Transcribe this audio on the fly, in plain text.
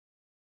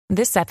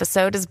This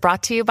episode is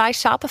brought to you by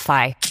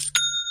Shopify.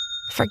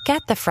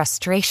 Forget the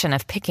frustration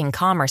of picking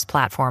commerce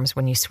platforms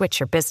when you switch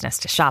your business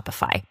to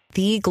Shopify,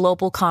 the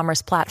global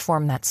commerce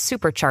platform that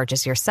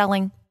supercharges your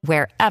selling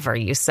wherever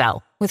you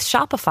sell. With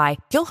Shopify,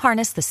 you'll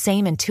harness the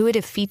same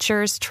intuitive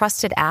features,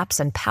 trusted apps,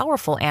 and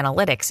powerful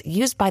analytics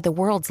used by the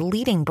world's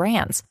leading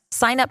brands.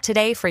 Sign up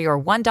today for your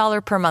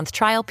 $1 per month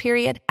trial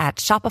period at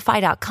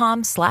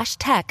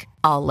shopify.com/tech,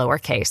 all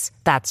lowercase.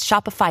 That's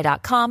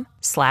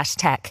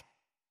shopify.com/tech.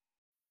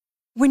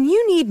 When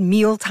you need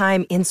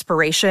mealtime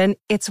inspiration,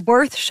 it's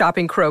worth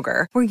shopping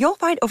Kroger, where you'll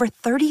find over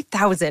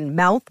 30,000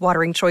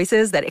 mouth-watering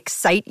choices that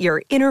excite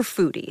your inner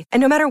foodie. And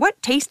no matter what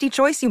tasty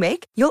choice you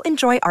make, you'll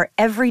enjoy our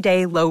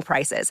everyday low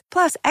prices,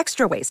 plus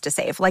extra ways to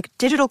save, like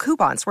digital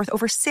coupons worth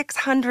over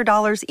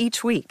 $600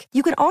 each week.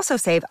 You can also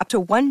save up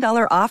to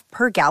 $1 off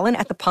per gallon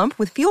at the pump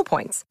with fuel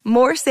points.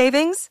 More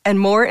savings and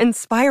more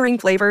inspiring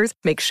flavors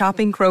make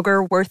shopping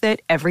Kroger worth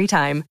it every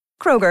time.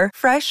 Kroger,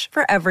 fresh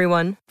for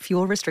everyone.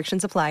 Fuel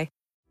restrictions apply.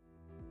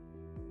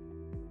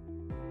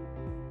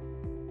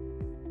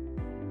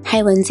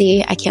 Hi,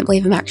 Lindsay. I can't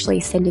believe I'm actually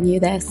sending you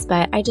this,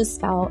 but I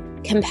just felt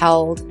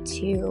compelled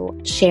to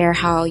share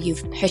how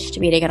you've pushed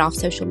me to get off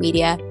social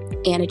media.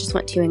 And I just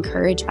want to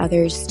encourage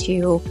others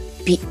to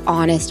be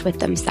honest with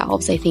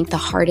themselves. I think the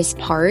hardest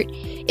part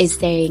is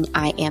saying,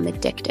 I am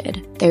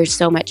addicted. There's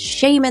so much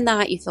shame in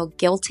that. You feel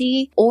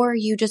guilty, or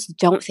you just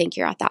don't think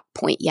you're at that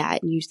point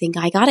yet. And you think,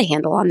 I got a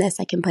handle on this.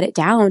 I can put it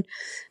down.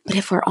 But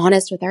if we're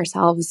honest with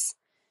ourselves,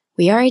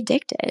 we are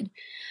addicted.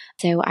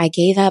 So I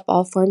gave up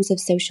all forms of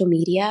social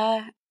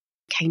media,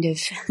 kind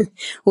of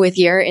with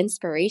your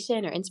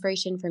inspiration or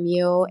inspiration from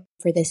you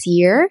for this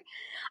year.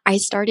 I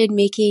started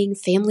making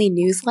family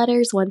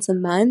newsletters once a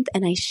month,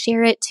 and I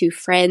share it to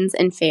friends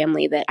and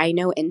family that I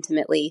know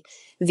intimately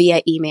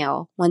via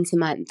email once a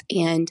month.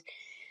 And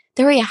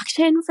the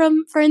reaction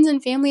from friends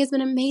and family has been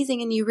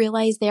amazing. And you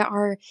realize there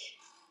are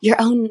your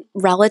own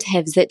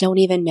relatives that don't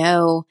even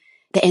know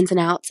the ins and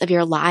outs of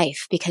your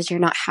life because you're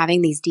not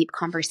having these deep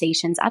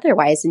conversations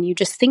otherwise. And you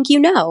just think you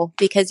know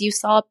because you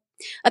saw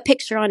a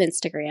picture on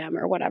Instagram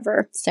or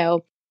whatever.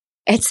 So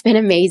it's been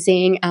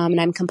amazing. And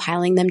I'm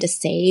compiling them to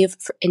save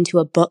into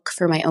a book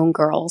for my own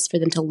girls for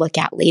them to look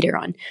at later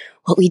on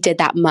what we did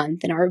that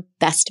month and our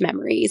best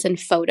memories and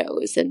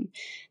photos. And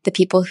the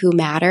people who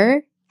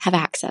matter have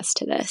access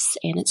to this.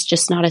 And it's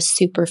just not a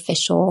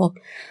superficial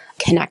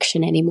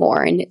connection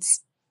anymore. And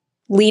it's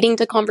leading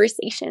to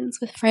conversations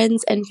with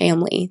friends and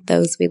family,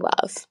 those we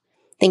love.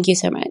 Thank you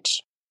so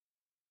much.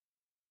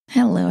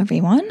 Hello,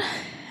 everyone.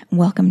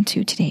 Welcome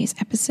to today's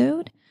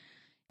episode.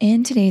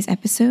 In today's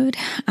episode,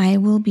 I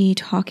will be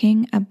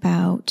talking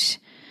about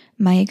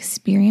my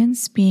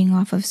experience being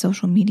off of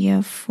social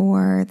media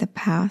for the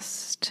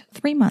past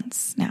 3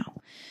 months now,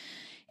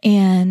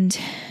 and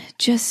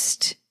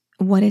just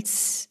what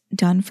it's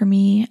done for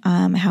me,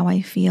 how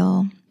I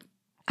feel.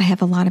 I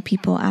have a lot of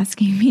people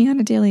asking me on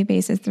a daily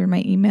basis through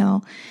my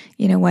email,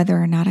 whether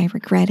or not I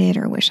regret it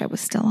or wish I was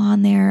still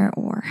on there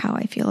or how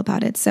I feel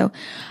about it. So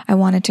I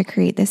wanted to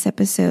create this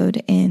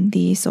episode in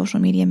the social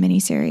media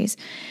mini-series,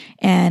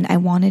 and I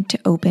wanted to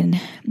open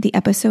the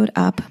episode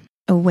up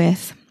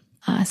with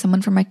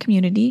someone from my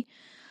community.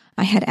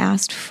 I had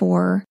asked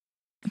for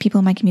people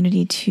in my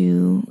community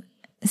to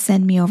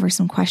send me over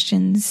some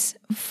questions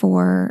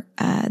for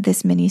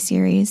this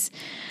mini-series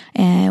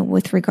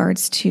with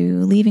regards to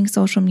leaving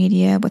social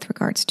media, with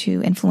regards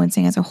to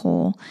influencing as a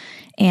whole.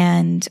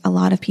 And a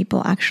lot of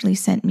people actually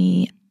sent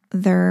me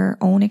their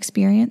own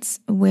experience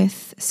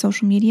with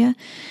social media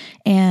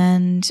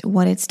and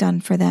what it's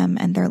done for them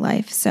and their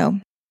life. So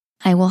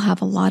I will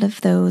have a lot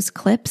of those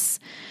clips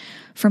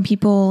from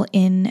people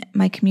in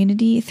my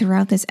community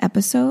throughout this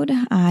episode.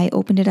 I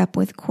opened it up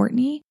with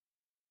Courtney,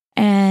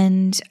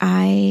 and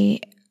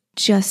I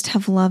just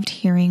have loved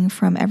hearing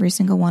from every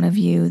single one of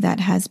you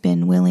that has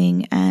been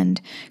willing and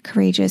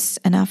courageous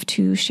enough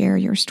to share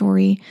your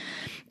story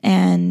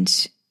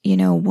and,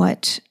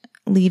 what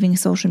leaving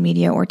social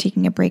media or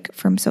taking a break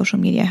from social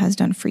media has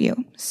done for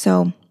you.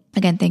 So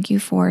again, thank you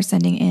for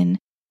sending in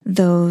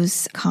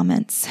those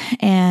comments.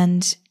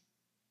 And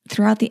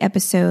throughout the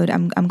episode,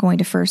 I'm going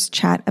to first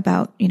chat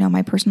about,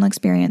 my personal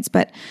experience,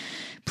 but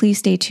please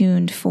stay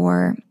tuned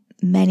for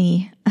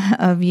many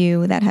of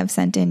you that have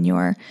sent in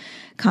your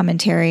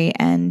commentary,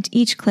 and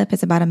each clip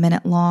is about a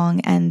minute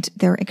long, and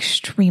they're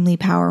extremely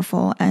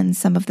powerful. And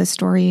some of the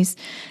stories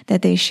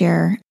that they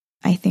share,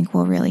 I think,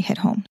 will really hit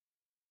home.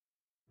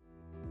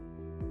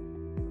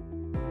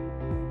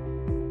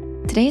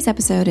 Today's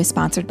episode is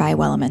sponsored by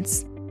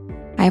Wellaments.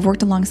 I have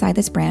worked alongside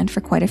this brand for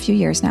quite a few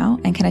years now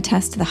and can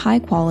attest to the high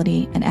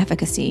quality and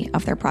efficacy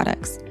of their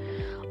products.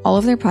 All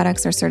of their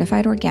products are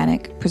certified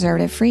organic,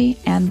 preservative-free,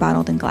 and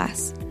bottled in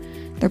glass.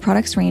 Their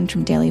products range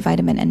from daily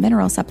vitamin and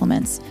mineral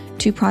supplements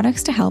to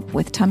products to help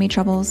with tummy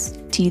troubles,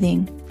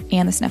 teething,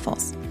 and the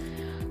sniffles.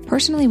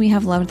 Personally, we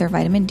have loved their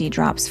vitamin D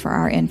drops for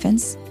our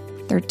infants,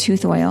 their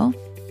tooth oil,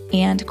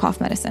 and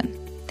cough medicine.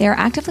 They are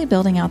actively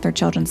building out their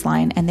children's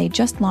line, and they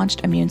just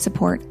launched Immune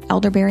Support,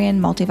 Elderberry and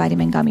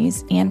Multivitamin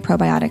Gummies, and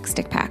Probiotic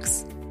Stick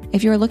Packs.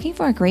 If you're looking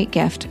for a great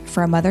gift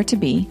for a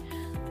mother-to-be,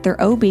 their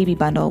O Baby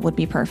Bundle would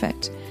be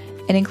perfect.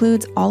 It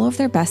includes all of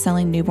their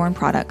best-selling newborn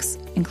products,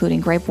 including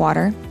grape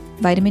water,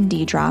 vitamin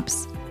D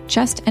drops,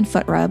 chest and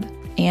foot rub,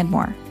 and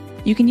more.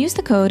 You can use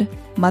the code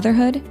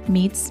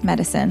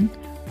MOTHERHOODMeetsMedicine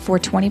for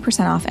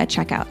 20% off at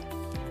checkout.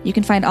 You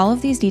can find all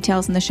of these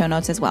details in the show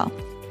notes as well.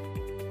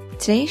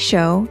 Today's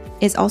show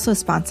is also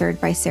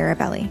sponsored by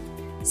Cerebelly.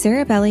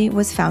 Cerebelly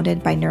was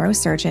founded by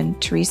neurosurgeon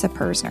Teresa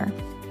Persner.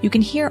 You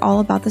can hear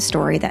all about the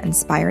story that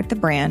inspired the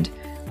brand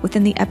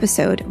within the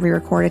episode we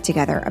recorded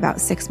together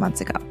about 6 months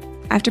ago.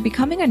 After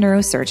becoming a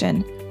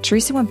neurosurgeon,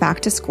 Teresa went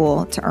back to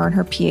school to earn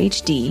her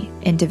PhD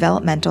in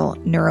developmental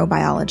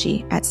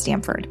neurobiology at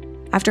Stanford.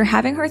 After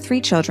having her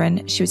 3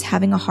 children, she was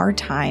having a hard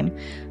time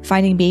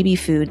finding baby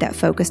food that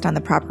focused on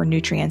the proper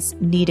nutrients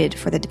needed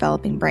for the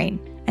developing brain,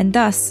 and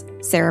thus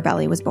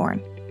Cerebelly was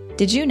born.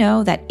 Did you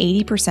know that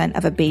 80%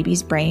 of a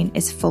baby's brain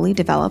is fully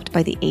developed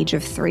by the age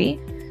of 3?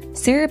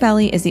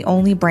 Cerebelly is the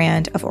only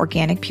brand of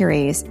organic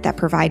purees that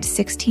provide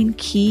 16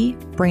 key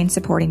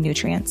brain-supporting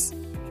nutrients.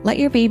 Let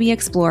your baby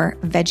explore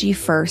Veggie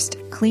First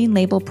Clean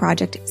Label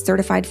Project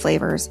certified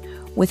flavors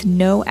with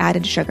no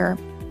added sugar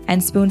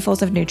and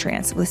spoonfuls of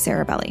nutrients with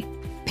Cerebelly.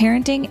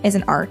 Parenting is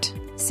an art.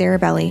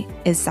 Cerebelly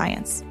is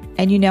science.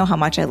 And you know how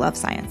much I love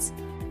science.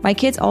 My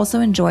kids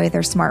also enjoy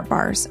their Smart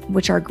Bars,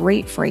 which are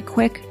great for a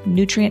quick,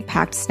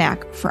 nutrient-packed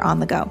snack for on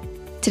the go.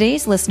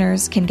 Today's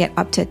listeners can get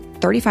up to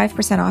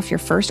 35% off your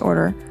first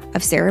order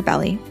of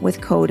Cerebelly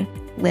with code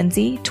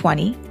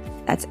Lindsay20,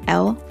 that's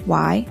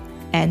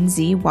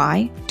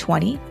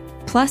LYNZY20,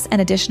 plus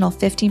an additional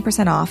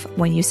 15% off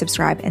when you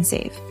subscribe and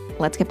save.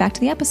 Let's get back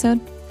to the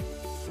episode.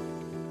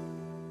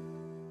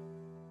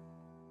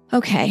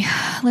 Okay,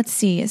 let's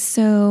see.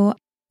 So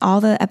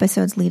all the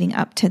episodes leading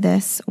up to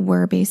this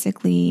were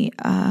basically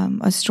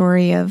a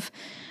story of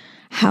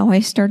how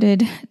I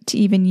started to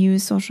even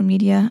use social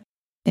media.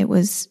 It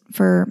was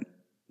for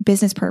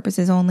business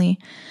purposes only,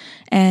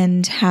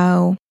 and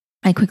how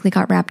I quickly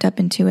got wrapped up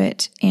into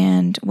it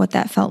and what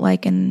that felt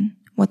like and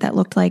what that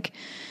looked like,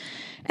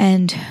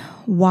 and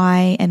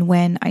why and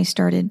when I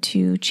started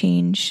to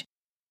change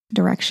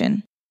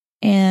direction.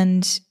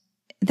 And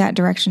that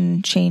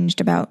direction changed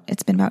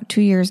it's been about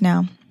 2 years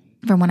now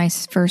from when I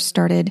first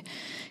started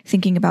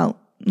thinking about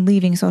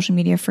leaving social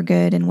media for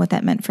good and what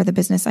that meant for the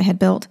business I had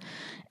built.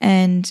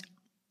 And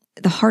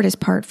the hardest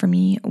part for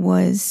me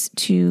was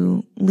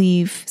to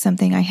leave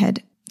something I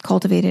had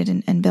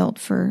cultivated and built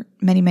for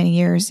many, many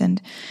years.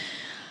 And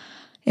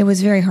it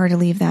was very hard to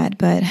leave that,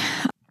 but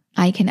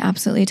I can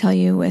absolutely tell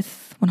you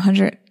with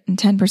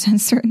 110%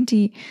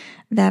 certainty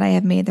that I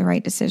have made the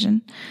right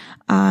decision.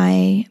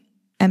 I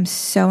am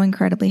so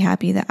incredibly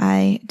happy that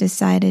I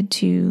decided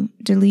to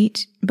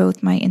delete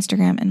both my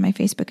Instagram and my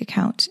Facebook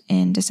account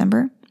in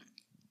December,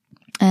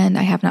 and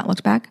I have not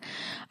looked back.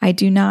 I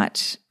do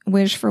not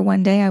wish for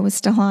one day I was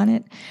still on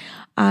it.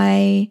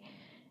 I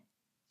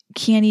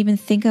can't even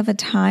think of a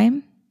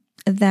time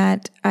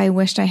that I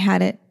wished I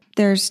had it.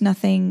 There's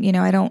nothing,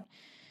 I don't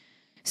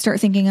start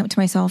thinking up to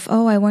myself,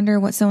 oh, I wonder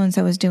what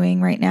so-and-so is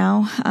doing right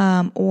now.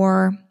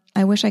 Or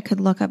I wish I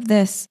could look up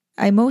this.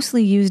 I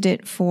mostly used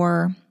it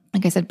for,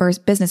 like I said,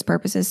 business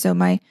purposes. So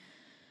my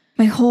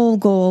whole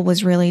goal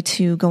was really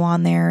to go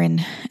on there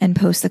and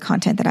post the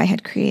content that I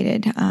had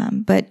created.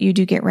 But you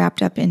do get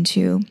wrapped up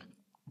into,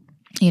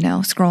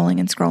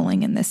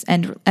 scrolling in this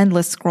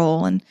endless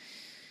scroll. And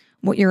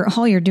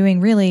all you're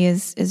doing really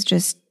is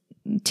just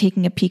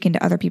taking a peek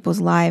into other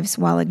people's lives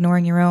while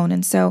ignoring your own.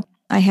 And so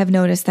I have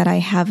noticed that I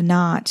have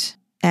not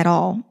at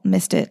all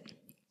missed it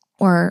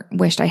or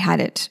wished I had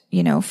it,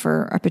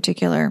 for a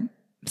particular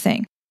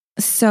thing.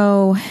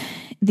 So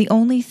the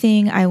only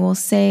thing I will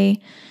say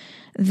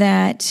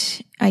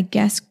that I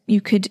guess you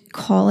could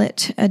call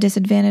it a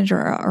disadvantage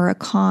or a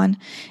con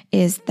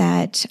is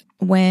that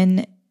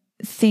when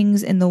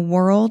things in the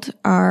world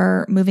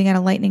are moving at a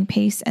lightning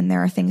pace and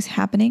there are things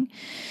happening,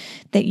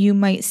 that you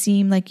might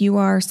seem like you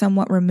are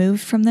somewhat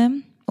removed from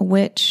them,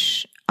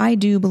 which I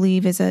do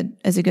believe is a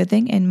good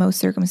thing in most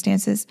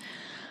circumstances.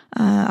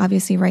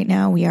 Obviously, right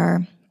now we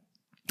are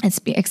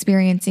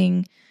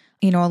experiencing,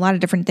 a lot of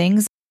different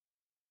things.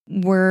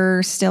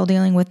 We're still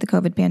dealing with the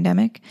COVID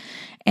pandemic.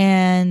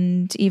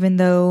 And even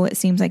though it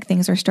seems like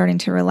things are starting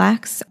to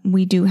relax,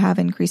 we do have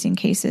increasing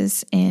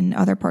cases in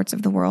other parts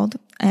of the world.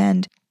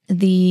 And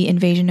the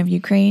invasion of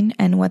Ukraine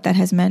and what that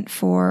has meant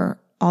for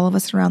all of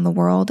us around the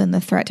world and the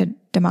threat to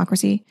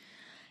democracy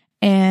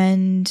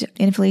and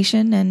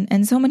inflation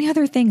and so many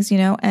other things,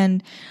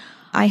 and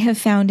I have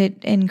found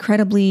it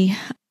incredibly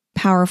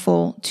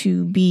powerful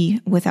to be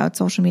without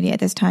social media at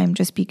this time,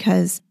 just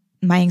because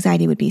my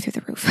anxiety would be through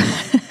the roof.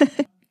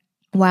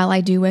 While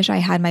I do wish I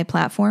had my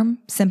platform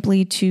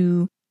simply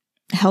to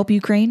help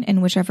Ukraine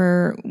in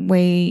whichever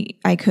way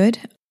I could,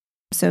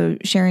 so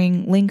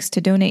sharing links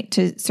to donate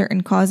to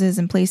certain causes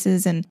and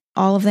places and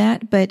all of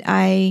that, but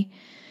I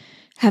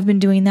have been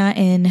doing that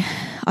in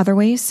other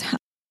ways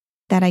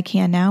that I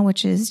can now,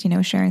 which is,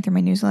 sharing through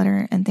my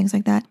newsletter and things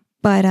like that.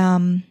 But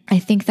I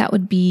think that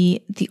would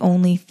be the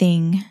only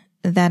thing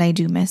that I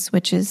do miss,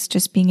 which is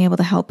just being able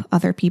to help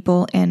other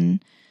people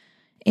in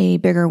a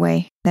bigger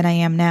way than I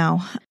am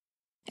now.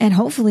 And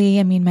hopefully,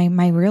 I mean,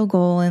 my real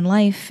goal in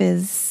life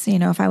is,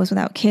 if I was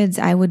without kids,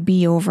 I would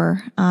be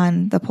over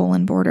on the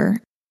Poland border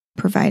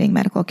providing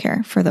medical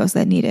care for those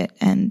that need it.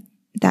 And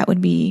that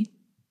would be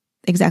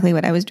exactly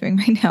what I was doing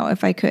right now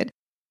if I could.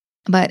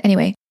 But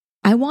anyway,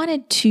 I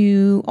wanted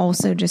to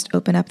also just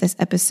open up this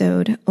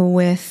episode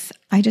with,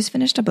 I just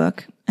finished a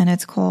book and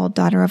it's called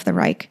Daughter of the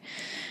Reich.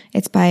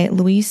 It's by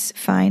Louise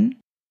Fine.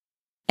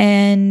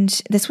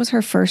 And this was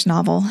her first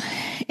novel.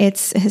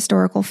 It's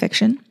historical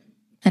fiction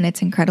and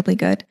it's incredibly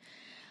good,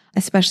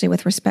 especially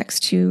with respects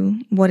to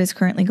what is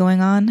currently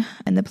going on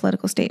in the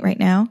political state right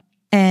now.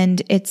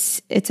 And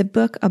it's a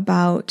book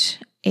about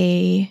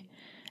a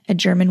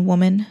German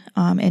woman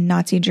in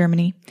Nazi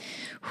Germany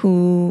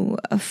who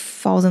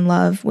falls in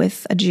love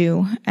with a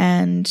Jew,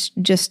 and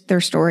just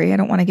their story. I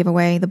don't want to give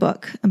away the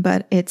book,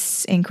 but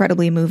it's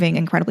incredibly moving,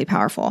 incredibly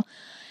powerful.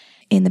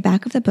 In the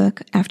back of the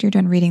book, after you're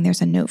done reading,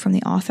 there's a note from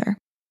the author.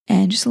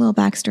 And just a little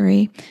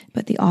backstory,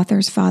 but the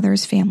author's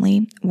father's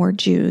family were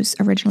Jews,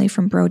 originally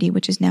from Brody,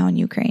 which is now in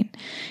Ukraine.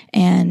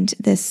 And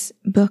this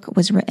book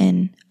was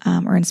written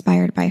or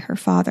inspired by her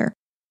father.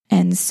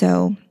 And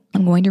so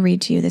I'm going to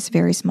read to you this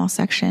very small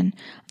section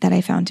that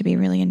I found to be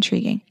really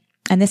intriguing.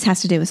 And this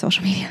has to do with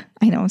social media.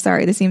 I know, I'm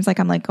sorry. This seems like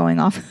I'm like going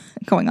off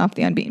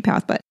the unbeaten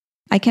path, but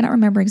I cannot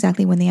remember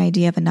exactly when the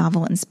idea of a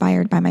novel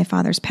inspired by my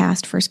father's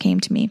past first came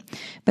to me,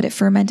 but it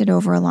fermented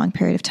over a long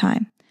period of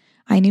time.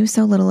 I knew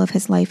so little of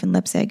his life in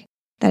Leipzig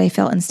that I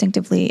felt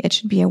instinctively it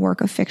should be a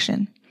work of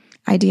fiction.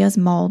 Ideas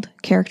mulled,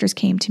 characters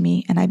came to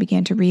me, and I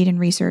began to read and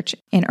research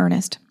in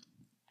earnest.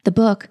 The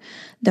book,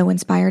 though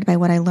inspired by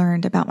what I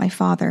learned about my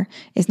father,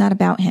 is not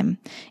about him.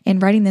 In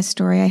writing this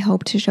story, I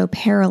hope to show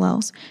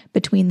parallels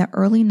between the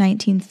early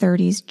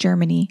 1930s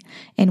Germany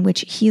in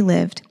which he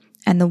lived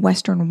and the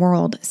Western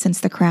world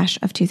since the crash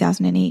of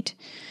 2008.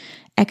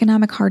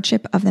 Economic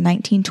hardship of the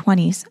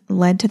 1920s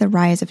led to the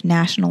rise of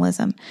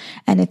nationalism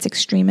and its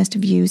extremist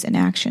views and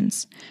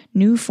actions.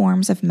 New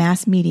forms of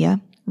mass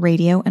media,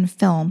 radio and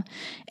film,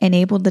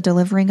 enabled the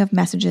delivering of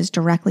messages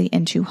directly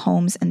into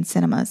homes and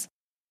cinemas.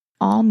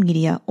 All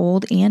media,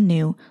 old and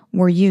new,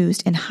 were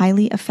used in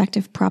highly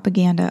effective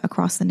propaganda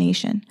across the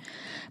nation.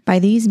 By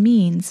these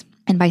means,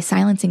 and by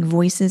silencing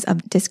voices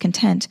of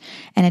discontent,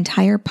 an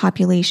entire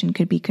population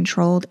could be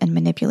controlled and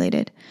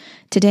manipulated.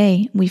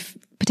 Today, we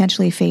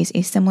potentially face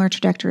a similar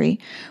trajectory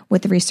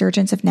with the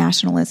resurgence of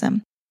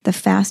nationalism, the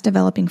fast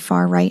developing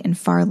far-right and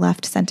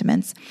far-left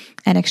sentiments,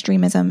 and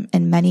extremism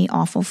in many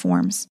awful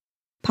forms.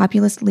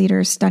 Populist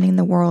leaders stunning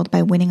the world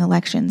by winning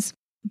elections,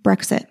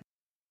 Brexit,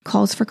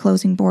 calls for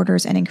closing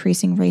borders and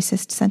increasing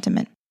racist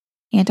sentiment,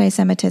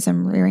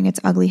 anti-Semitism rearing its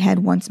ugly head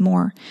once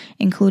more,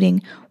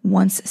 including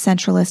once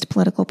centralist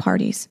political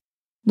parties,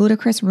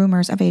 ludicrous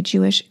rumors of a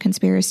Jewish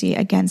conspiracy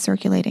again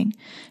circulating,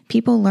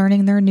 people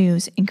learning their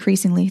news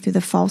increasingly through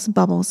the false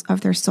bubbles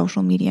of their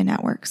social media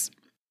networks.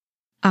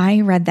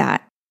 I read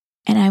that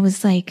and I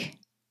was like,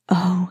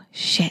 oh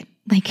shit,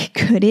 like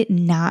could it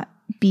not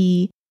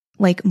be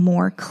like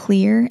more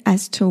clear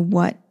as to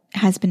what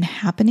has been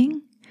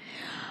happening?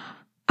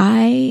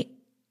 I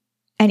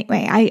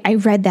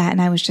read that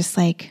and I was just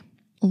like,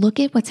 look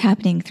at what's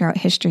happening throughout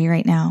history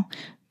right now.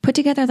 Put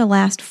together the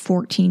last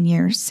 14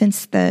 years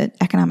since the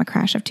economic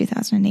crash of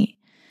 2008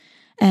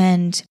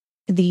 and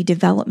the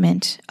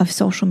development of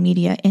social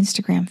media,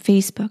 Instagram,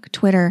 Facebook,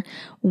 Twitter,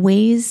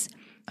 ways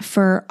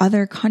for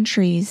other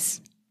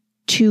countries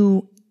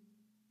to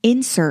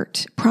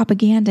insert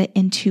propaganda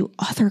into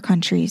other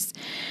countries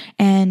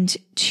and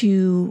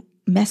to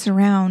mess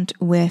around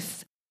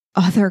with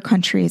other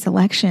countries'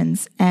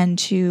 elections and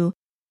to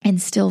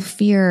instill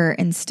fear,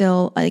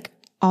 instill like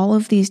all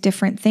of these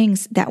different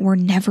things that were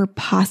never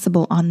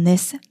possible on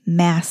this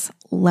mass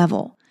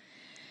level.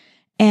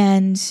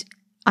 And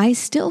I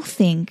still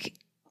think,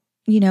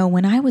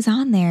 when I was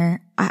on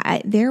there,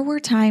 there were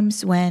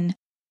times when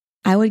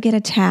I would get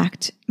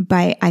attacked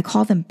by, I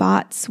call them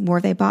bots.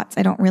 Were they bots?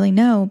 I don't really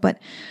know. But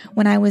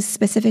when I was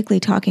specifically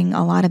talking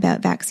a lot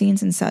about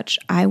vaccines and such,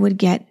 I would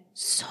get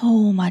so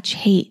much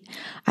hate.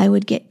 I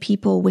would get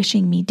people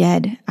wishing me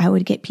dead. I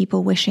would get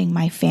people wishing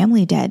my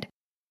family dead.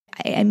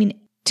 I mean,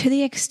 to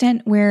the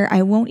extent where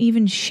I won't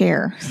even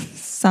share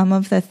some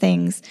of the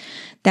things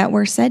that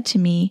were said to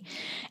me.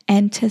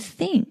 And to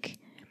think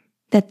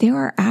that there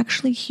are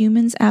actually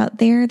humans out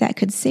there that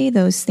could say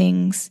those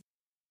things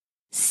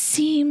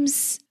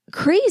seems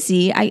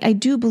crazy. I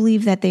do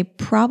believe that they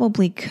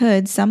probably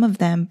could, some of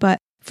them, but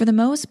for the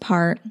most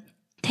part,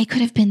 they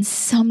could have been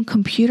some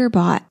computer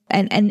bot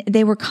and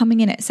they were coming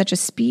in at such a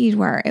speed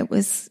where it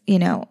was,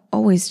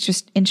 always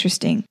just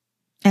interesting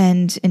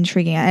and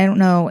intriguing. I don't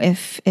know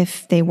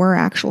if they were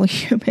actual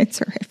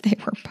humans or if they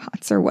were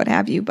bots or what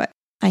have you, but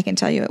I can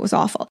tell you it was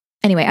awful.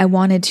 Anyway, I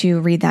wanted to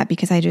read that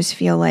because I just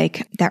feel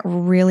like that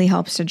really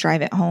helps to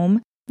drive it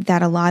home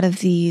that a lot of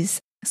these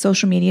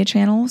social media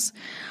channels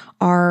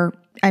are,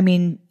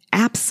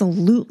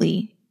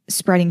 absolutely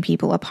spreading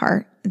people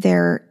apart.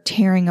 They're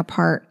tearing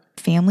apart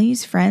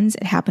families, friends.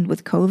 It happened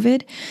with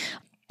COVID.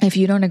 if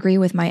you don't agree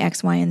with my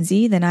X, Y, and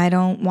Z, then I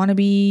don't want to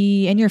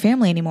be in your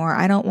family anymore.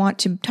 I don't want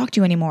to talk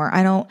to you anymore.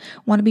 I don't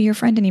want to be your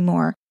friend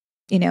anymore.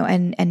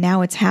 And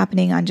now it's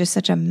happening on just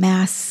such a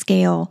mass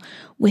scale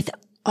with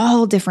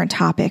all different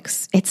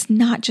topics. It's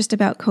not just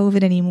about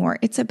COVID anymore.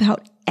 It's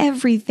about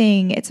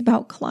everything. It's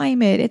about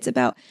climate. It's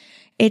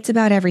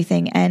about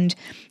everything. And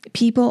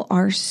people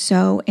are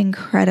so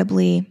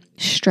incredibly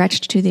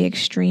stretched to the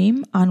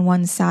extreme on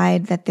one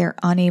side that they're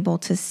unable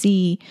to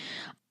see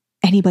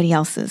anybody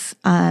else's,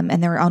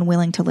 and they're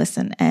unwilling to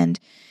listen. And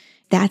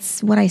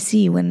that's what I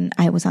see when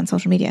I was on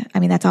social media. I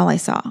mean, that's all I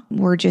saw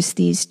were just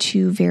these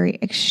two very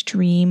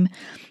extreme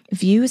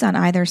views on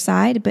either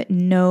side, but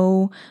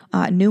no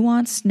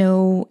nuance,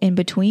 no in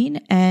between,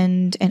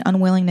 and an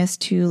unwillingness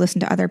to listen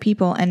to other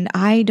people. And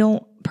I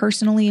don't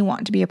personally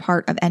want to be a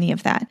part of any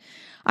of that.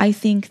 I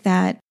think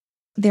that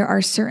there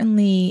are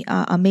certainly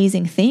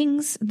amazing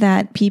things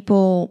that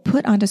people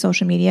put onto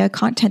social media,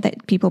 content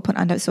that people put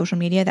onto social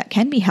media that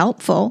can be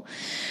helpful,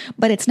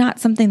 but it's not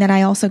something that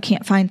I also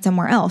can't find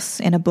somewhere else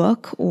in a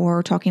book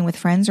or talking with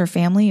friends or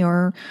family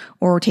or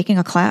taking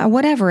a class, or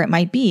whatever it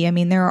might be. I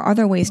mean, there are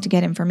other ways to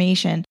get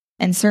information,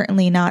 and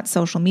certainly not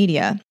social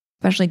media,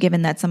 especially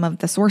given that some of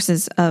the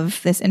sources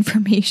of this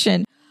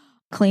information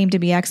claim to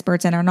be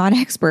experts and are not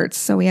experts.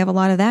 So we have a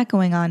lot of that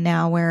going on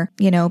now where,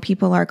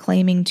 people are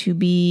claiming to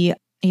be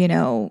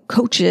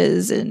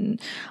coaches and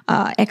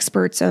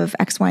experts of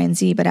X, Y, and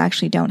Z, but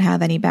actually don't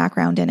have any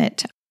background in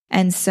it.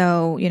 And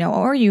so,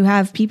 or you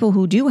have people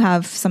who do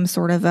have some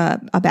sort of a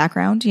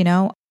background,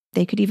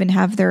 they could even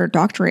have their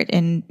doctorate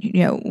in,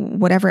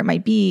 whatever it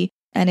might be.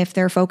 And if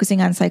they're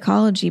focusing on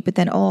psychology, but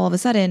then all of a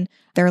sudden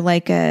they're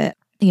like a,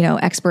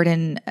 expert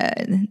in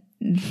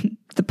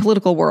the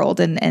political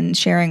world and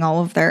sharing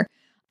all of their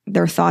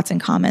thoughts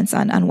and comments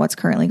on what's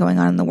currently going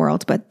on in the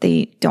world, but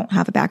they don't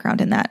have a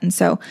background in that. And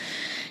so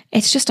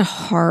it's just a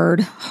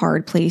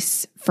hard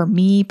place for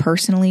me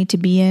personally to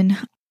be in.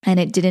 And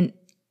it didn't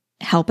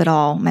help at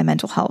all my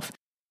mental health.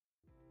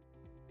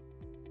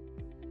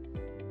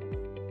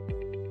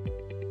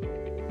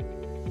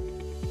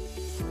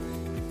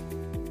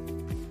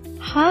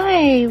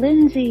 Hi,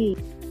 Lindsay.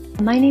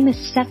 My name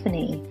is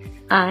Stephanie.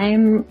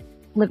 I'm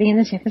living in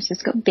the San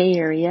Francisco Bay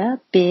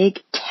Area, big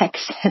tech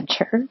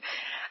center.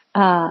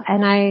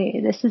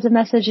 This is a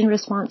message in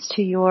response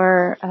to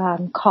your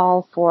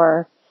call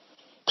for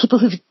people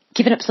who've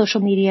given up social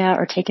media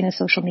or taken a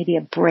social media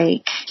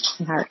break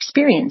and our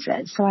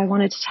experiences. So I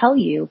wanted to tell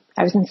you,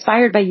 I was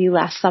inspired by you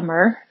last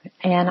summer,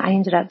 and I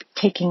ended up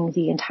taking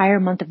the entire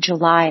month of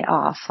July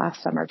off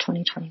last summer,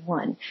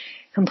 2021.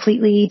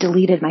 Completely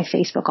deleted my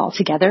Facebook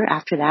altogether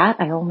after that.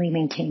 I only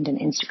maintained an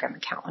Instagram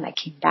account when I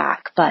came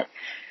back, but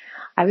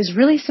I was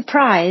really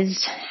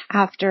surprised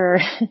after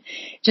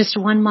just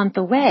 1 month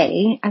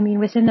away. I mean,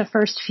 within the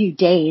first few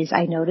days,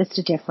 I noticed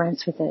a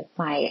difference with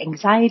my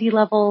anxiety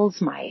levels,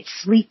 my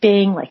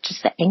sleeping, like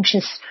just the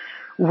anxious,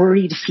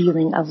 worried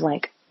feeling of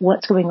like,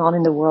 what's going on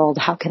in the world?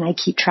 How can I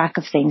keep track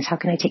of things? How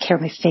can I take care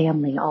of my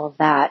family? All of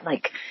that.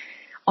 Like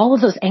all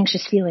of those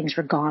anxious feelings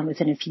were gone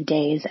within a few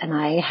days, and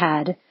I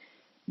had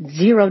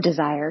zero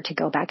desire to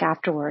go back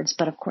afterwards.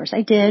 But of course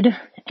I did.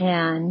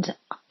 And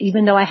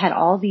even though I had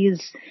all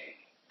these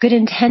good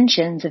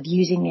intentions of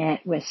using it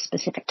with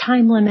specific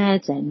time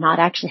limits and not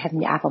actually having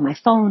the app on my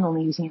phone,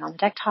 only using it on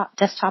the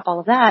desktop,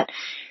 all of that,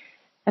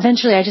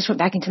 eventually I just went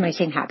back into my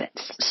same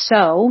habits.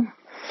 So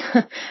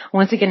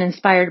once again,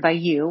 inspired by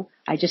you,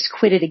 I just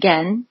quit it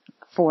again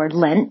for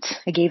Lent.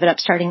 I gave it up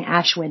starting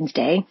Ash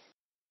Wednesday,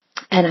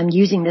 and I'm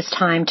using this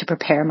time to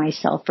prepare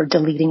myself for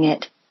deleting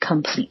it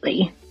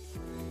completely.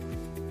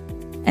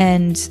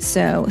 And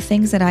so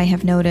things that I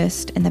have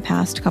noticed in the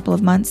past couple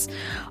of months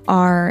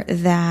are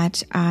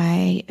that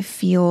I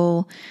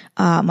feel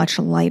much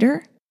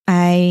lighter.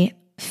 I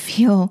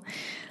feel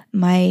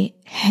my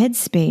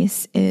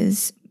headspace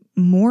is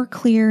more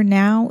clear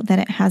now than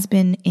it has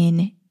been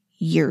in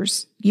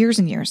years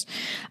and years.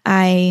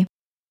 I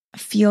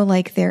feel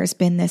like there's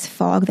been this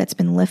fog that's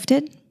been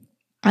lifted.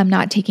 I'm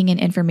not taking in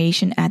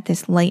information at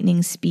this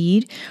lightning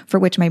speed for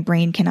which my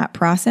brain cannot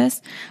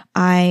process.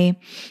 I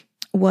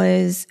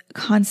was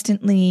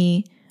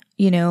constantly,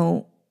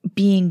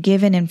 being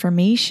given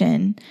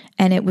information,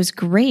 and it was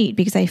great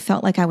because I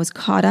felt like I was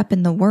caught up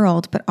in the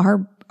world, but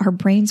our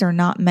brains are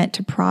not meant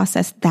to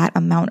process that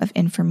amount of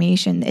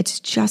information. It's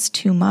just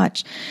too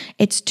much.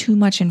 It's too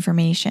much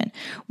information.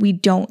 We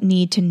don't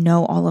need to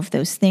know all of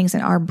those things,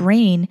 and our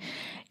brain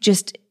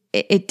just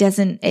it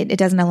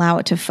doesn't allow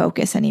it to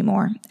focus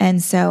anymore.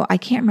 And so I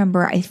can't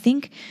remember. I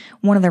think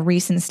one of the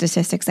recent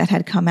statistics that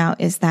had come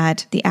out is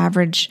that the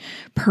average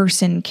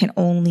person can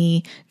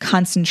only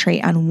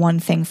concentrate on one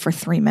thing for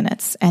 3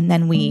 minutes, and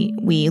then we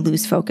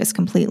lose focus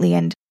completely.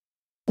 And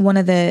one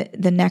of the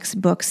next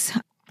books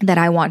that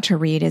I want to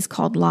read is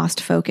called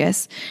Lost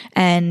Focus.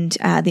 And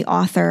the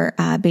author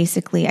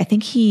basically, I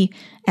think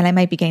and I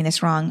might be getting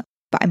this wrong,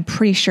 but I'm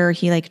pretty sure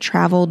he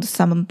traveled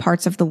some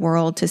parts of the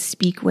world to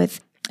speak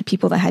with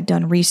people that had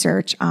done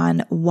research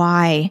on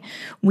why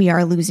we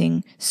are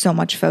losing so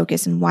much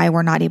focus and why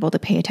we're not able to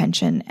pay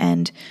attention.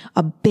 And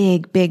a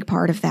big, big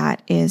part of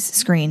that is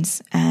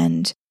screens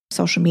and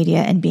social media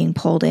and being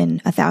pulled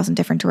in 1,000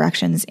 different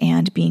directions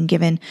and being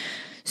given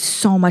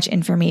so much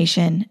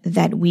information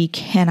that we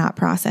cannot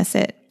process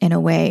it in a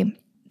way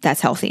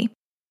that's healthy.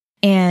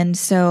 And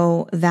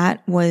so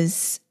that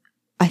was,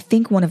 I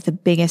think, one of the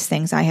biggest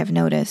things I have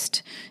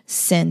noticed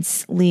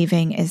since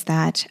leaving is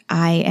that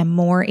I am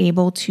more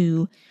able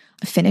to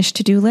finish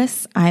to-do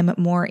lists. I'm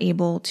more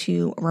able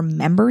to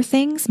remember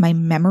things. My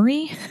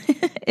memory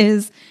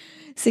is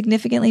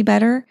significantly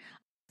better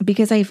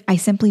because I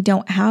simply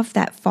don't have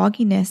that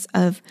fogginess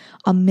of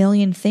a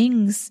million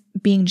things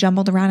being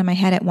jumbled around in my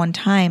head at one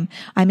time.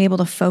 I'm able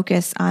to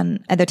focus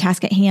on the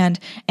task at hand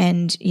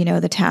and,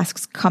 the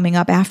tasks coming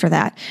up after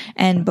that.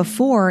 And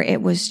before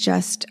it was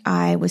just,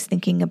 I was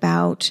thinking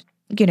about,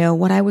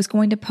 what I was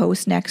going to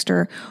post next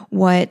or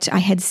what I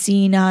had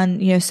seen on,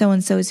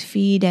 so-and-so's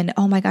feed. And,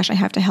 oh my gosh, I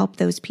have to help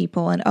those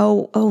people. And,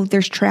 oh,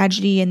 there's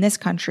tragedy in this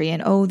country.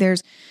 And,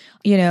 there's,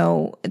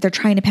 they're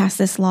trying to pass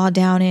this law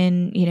down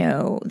in,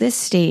 this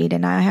state,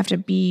 and I have to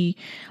be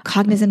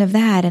cognizant of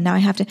that. And now I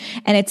have to,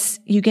 and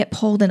you get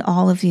pulled in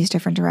all of these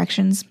different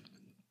directions,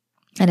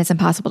 and it's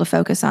impossible to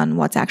focus on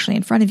what's actually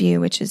in front of you,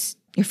 which is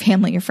your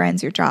family, your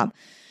friends, your job,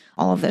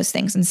 all of those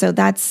things. And so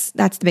that's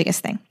the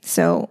biggest thing.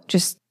 So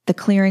just the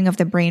clearing of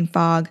the brain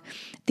fog,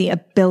 the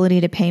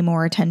ability to pay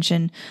more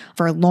attention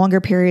for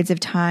longer periods of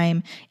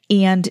time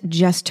and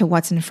just to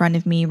what's in front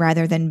of me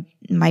rather than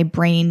my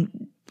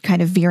brain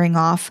kind of veering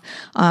off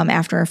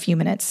after a few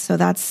minutes. So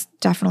that's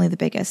definitely the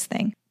biggest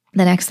thing.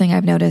 The next thing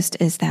I've noticed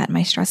is that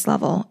my stress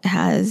level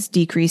has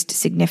decreased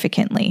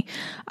significantly.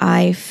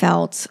 I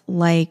felt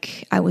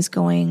like I was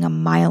going a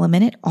mile a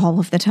minute all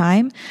of the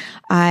time.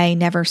 I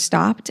never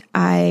stopped.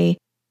 I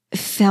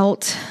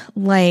felt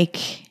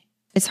like,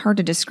 it's hard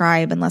to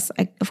describe unless,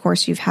 of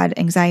course, you've had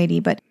anxiety,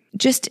 but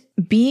just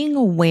being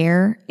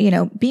aware,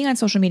 being on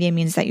social media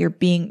means that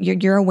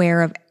you're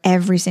aware of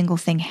every single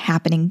thing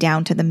happening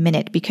down to the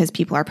minute because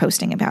people are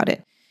posting about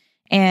it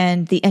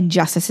and the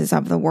injustices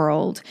of the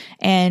world.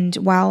 And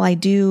while I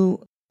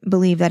do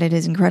believe that it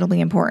is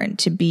incredibly important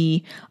to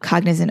be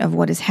cognizant of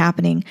what is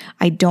happening,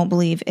 I don't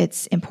believe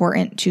it's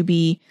important to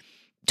be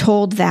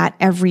told that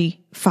every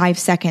 5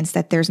 seconds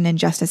that there's an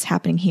injustice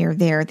happening here,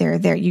 there.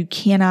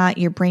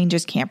 Your brain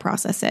just can't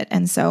process it.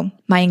 And so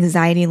my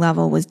anxiety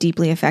level was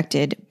deeply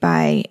affected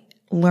by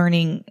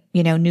learning,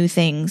 new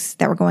things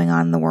that were going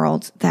on in the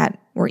world that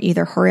were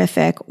either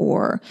horrific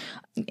or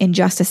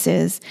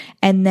injustices.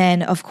 And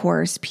then, of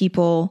course,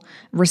 people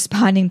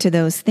responding to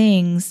those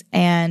things.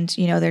 And,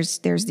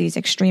 there's these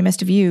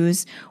extremist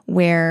views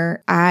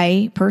where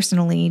I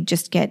personally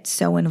just get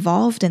so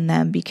involved in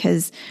them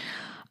because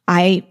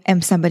I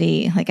am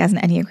somebody, like as an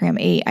Enneagram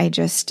 8, I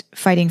just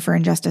fighting for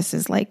injustice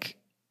is like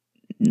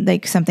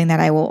something that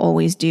I will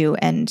always do.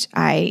 And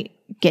I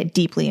get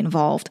deeply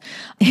involved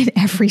in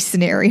every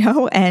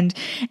scenario. And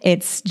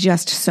it's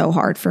just so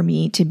hard for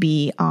me to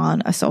be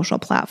on a social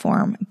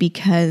platform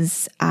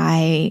because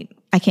I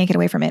can't get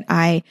away from it.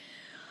 I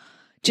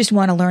just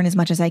want to learn as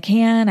much as I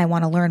can. I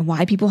want to learn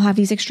why people have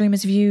these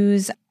extremist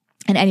views.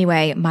 And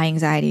anyway, my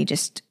anxiety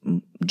just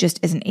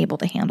isn't able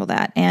to handle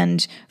that.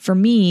 And for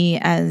me,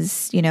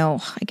 as,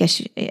 I guess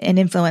an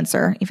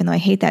influencer, even though I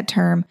hate that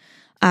term,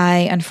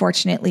 I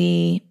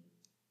unfortunately,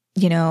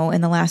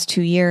 in the last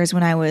 2 years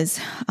when I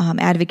was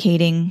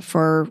advocating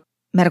for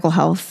medical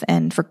health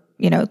and for,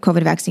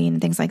 COVID vaccine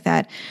and things like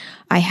that,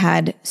 I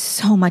had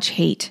so much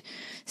hate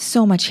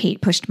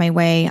pushed my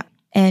way.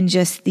 And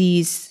just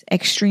these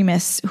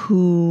extremists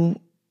who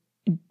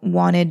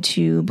wanted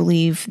to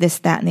believe this,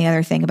 that, and the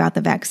other thing about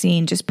the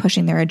vaccine, just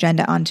pushing their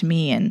agenda onto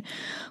me and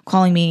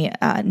calling me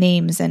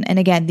names. And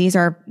again, these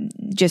are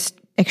just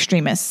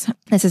extremists.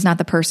 This is not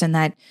the person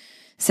that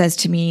says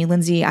to me,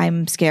 Lindsay,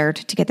 I'm scared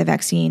to get the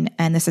vaccine,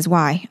 and this is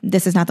why.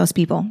 This is not those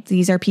people.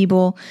 These are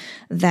people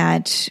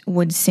that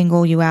would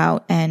single you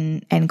out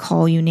and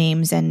call you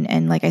names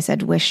and like I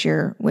said, wish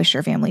your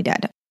family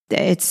dead.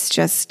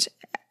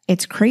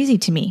 It's crazy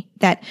to me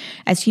that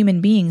as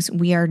human beings,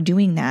 we are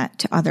doing that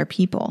to other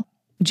people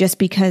just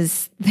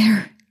because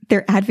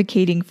they're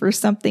advocating for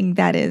something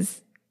that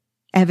is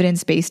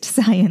evidence-based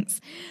science,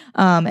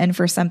 and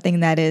for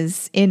something that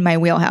is in my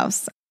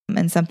wheelhouse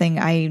and something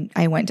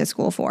I went to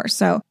school for.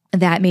 So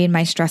that made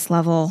my stress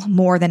level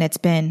more than it's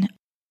been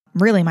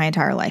really my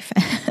entire life.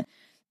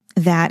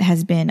 That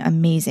has been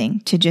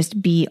amazing to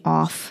just be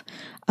off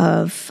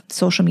of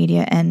social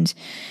media. And,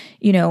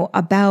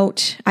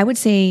 I would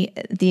say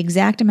the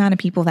exact amount of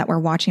people that were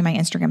watching my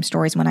Instagram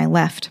stories when I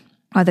left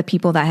are the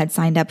people that had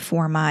signed up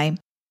for my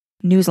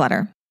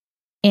newsletter.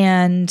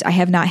 And I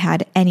have not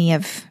had any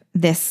of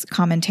this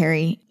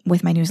commentary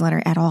with my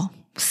newsletter at all.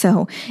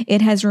 So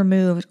it has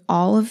removed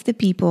all of the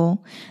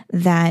people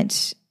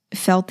that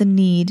felt the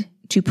need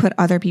to put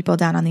other people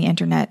down on the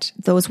internet.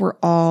 Those were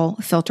all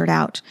filtered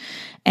out.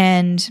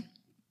 And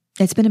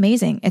it's been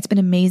amazing. It's been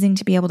amazing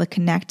to be able to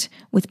connect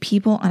with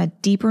people on a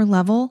deeper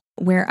level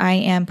where I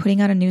am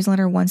putting out a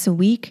newsletter once a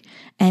week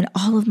and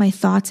all of my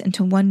thoughts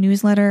into one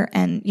newsletter.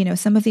 And,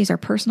 some of these are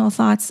personal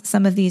thoughts.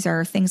 Some of these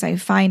are things I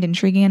find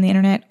intriguing on the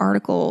internet,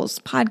 articles,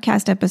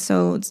 podcast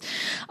episodes,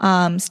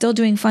 still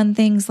doing fun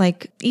things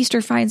like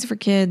Easter finds for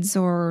kids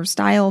or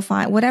style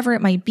find, whatever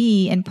it might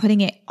be, and putting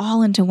it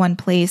all into one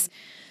place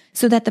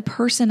so that the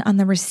person on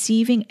the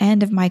receiving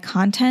end of my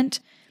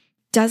content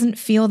doesn't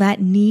feel that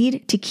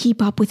need to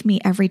keep up with me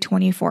every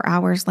 24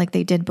 hours like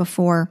they did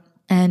before.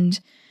 And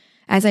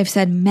as I've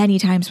said many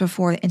times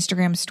before,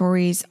 Instagram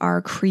stories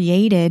are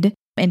created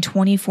in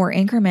 24-hour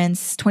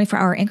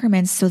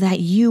increments so that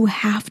you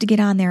have to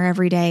get on there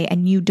every day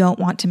and you don't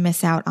want to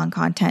miss out on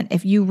content.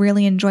 If you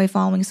really enjoy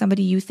following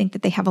somebody, you think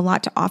that they have a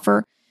lot to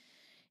offer,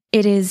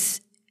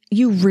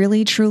 you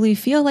really truly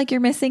feel like you're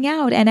missing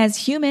out. And as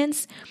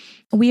humans,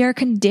 we are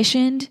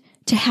conditioned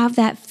to have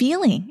that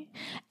feeling,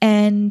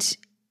 and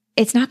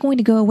it's not going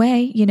to go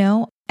away,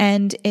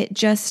 and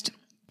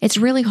it's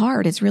really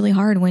hard. It's really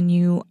hard when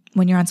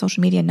you're on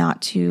social media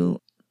not to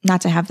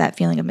have that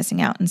feeling of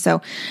missing out. And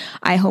so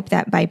I hope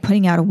that by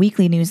putting out a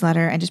weekly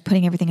newsletter and just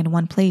putting everything in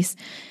one place,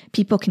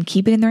 people can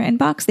keep it in their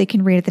inbox. They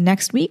can read it the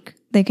next week.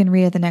 They can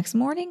read it the next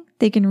morning.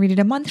 They can read it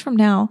a month from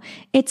now.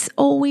 It's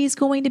always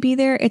going to be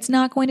there. It's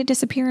not going to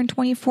disappear in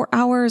 24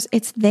 hours.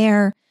 It's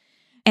there.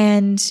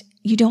 And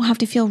you don't have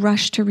to feel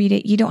rushed to read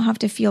it. You don't have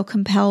to feel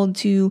compelled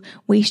to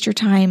waste your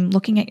time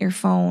looking at your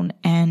phone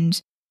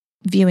and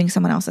viewing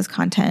someone else's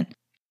content.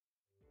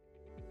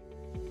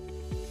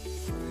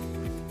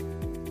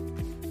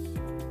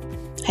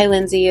 Hi,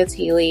 Lindsay. It's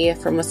Haley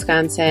from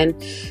Wisconsin.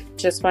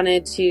 Just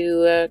wanted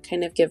to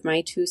kind of give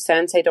my 2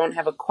 cents. I don't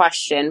have a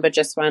question, but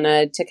just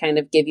wanted to kind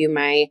of give you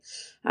my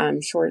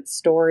short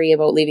story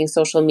about leaving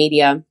social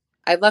media.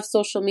 I left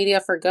social media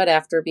for good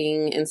after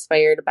being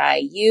inspired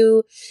by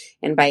you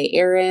and by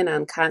Erin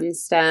on Cotton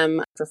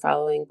Stem for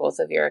following both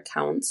of your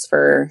accounts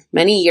for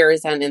many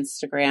years on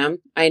Instagram.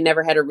 I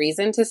never had a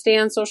reason to stay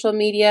on social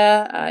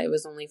media. It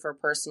was only for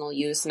personal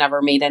use,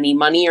 never made any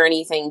money or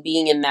anything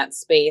being in that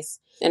space.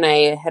 And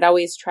I had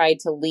always tried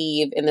to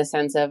leave in the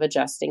sense of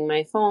adjusting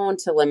my phone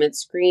to limit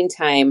screen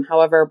time.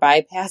 However,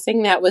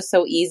 bypassing that was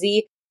so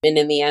easy and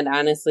in the end,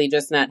 honestly,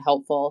 just not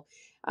helpful.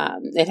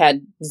 It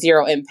had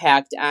zero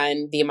impact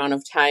on the amount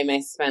of time I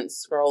spent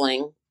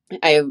scrolling.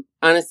 I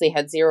honestly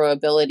had zero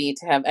ability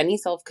to have any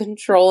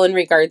self-control in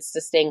regards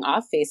to staying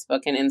off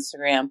Facebook and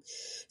Instagram.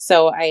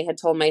 So I had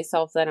told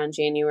myself that on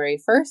January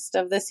 1st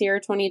of this year,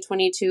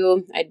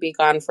 2022, I'd be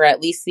gone for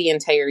at least the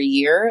entire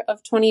year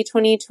of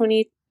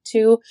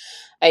 2022.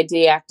 I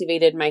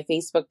deactivated my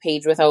Facebook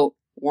page without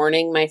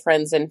warning my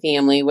friends and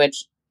family,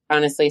 which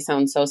honestly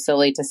sounds so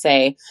silly to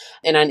say.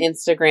 And on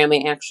Instagram,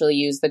 I actually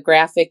used the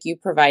graphic you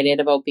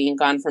provided about being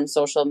gone from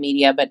social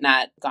media, but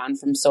not gone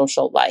from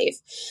social life.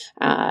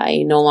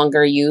 I no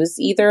longer use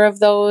either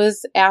of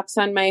those apps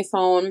on my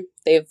phone.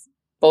 They've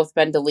both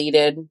been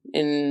deleted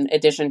in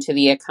addition to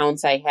the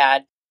accounts I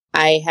had.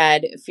 I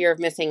had fear of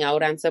missing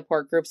out on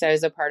support groups I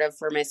was a part of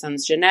for my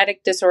son's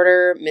genetic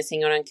disorder,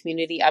 missing out on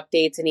community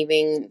updates, and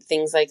even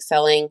things like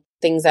selling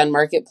things on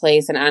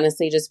Marketplace, and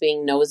honestly just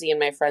being nosy in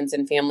my friends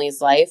and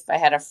family's life. I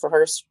had a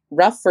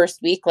rough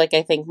first week, like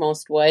I think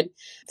most would,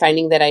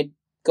 finding that I'd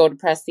go to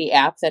press the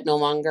app that no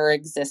longer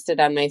existed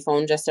on my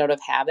phone just out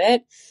of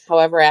habit.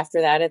 However,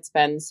 after that, it's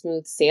been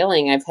smooth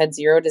sailing. I've had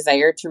zero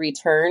desire to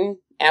return,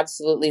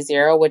 absolutely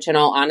zero, which in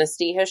all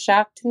honesty has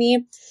shocked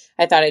me.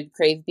 I thought I'd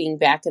crave being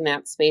back in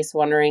that space,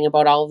 wondering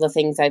about all of the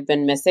things I've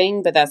been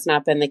missing, but that's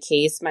not been the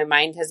case. My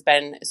mind has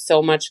been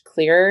so much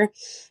clearer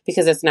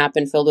because it's not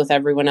been filled with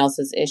everyone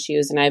else's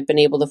issues, and I've been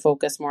able to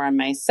focus more on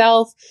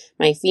myself,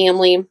 my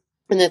family,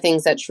 and the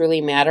things that truly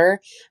matter.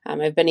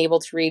 I've been able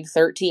to read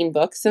 13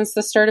 books since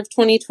the start of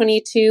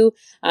 2022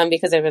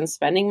 because I've been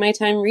spending my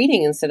time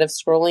reading instead of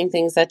scrolling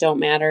things that don't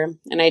matter.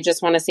 And I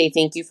just want to say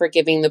thank you for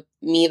giving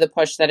me the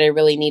push that I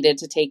really needed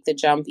to take the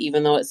jump,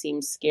 even though it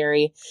seems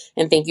scary.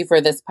 And thank you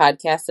for this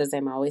podcast, as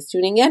I'm always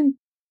tuning in.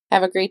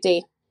 Have a great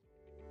day.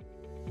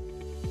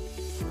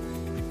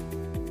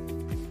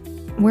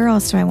 Where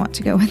else do I want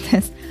to go with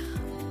this?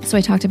 So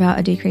I talked about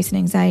a decrease in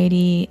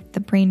anxiety, the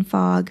brain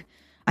fog.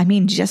 I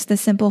mean, just the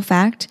simple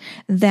fact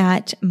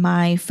that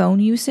my phone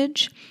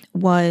usage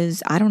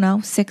was,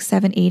 6,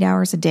 7, 8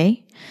 hours a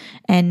day.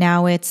 And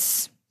now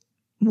it's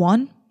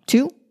 1,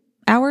 2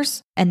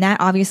 hours. And that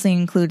obviously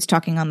includes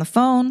talking on the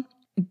phone,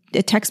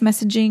 text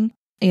messaging,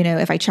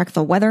 if I check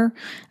the weather.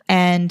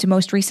 And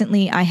most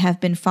recently, I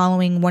have been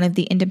following one of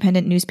the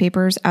independent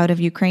newspapers out of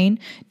Ukraine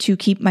to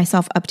keep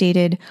myself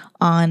updated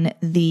on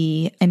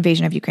the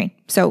invasion of Ukraine.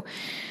 So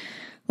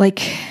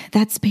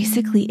that's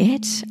basically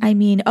it. I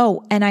mean,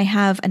 and I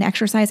have an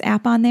exercise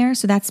app on there.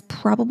 So that's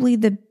probably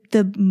the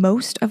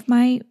most of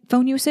my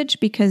phone usage,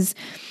 because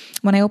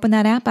when I open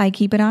that app, I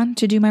keep it on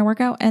to do my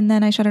workout and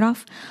then I shut it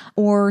off,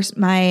 or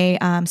my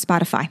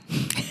Spotify.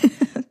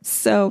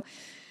 So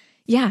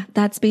yeah,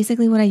 that's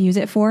basically what I use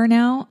it for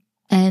now.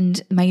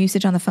 And my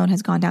usage on the phone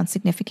has gone down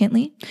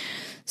significantly.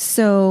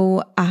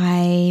 So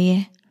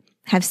I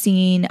have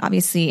seen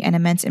obviously an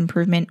immense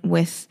improvement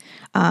with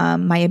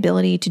my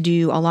ability to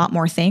do a lot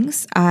more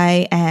things.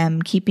 I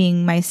am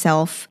keeping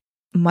myself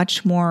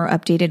much more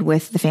updated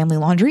with the family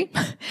laundry.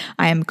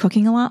 I am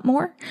cooking a lot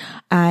more.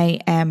 I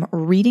am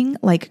reading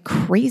like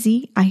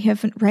crazy. I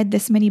haven't read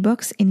this many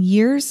books in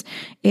years.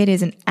 It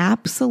is an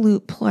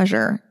absolute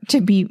pleasure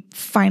to be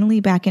finally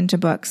back into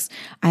books.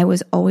 I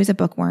was always a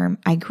bookworm.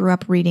 I grew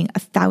up reading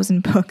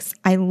 1,000 books.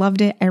 I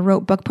loved it. I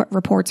wrote book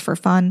reports for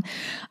fun.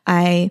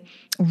 I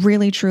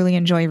really, truly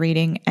enjoy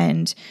reading.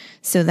 And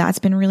so that's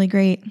been really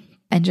great.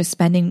 And just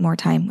spending more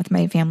time with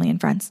my family and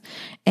friends.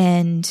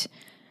 And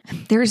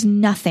there's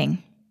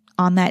nothing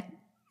on that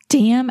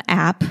damn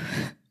app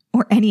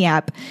or any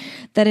app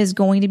that is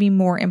going to be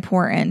more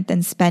important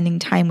than spending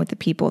time with the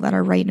people that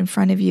are right in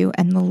front of you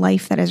and the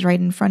life that is right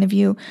in front of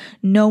you.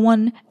 No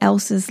one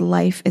else's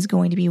life is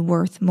going to be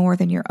worth more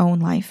than your own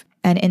life.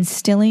 And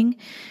instilling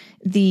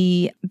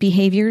the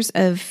behaviors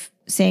of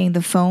saying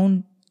the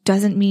phone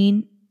doesn't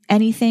mean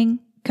anything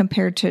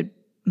compared to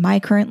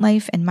my current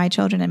life and my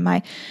children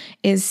and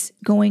is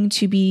going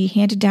to be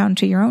handed down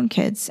to your own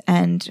kids.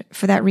 And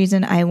for that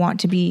reason, I want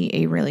to be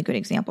a really good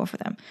example for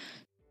them.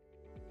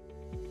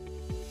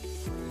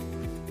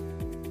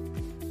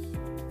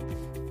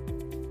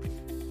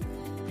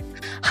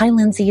 Hi,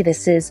 Lindsay.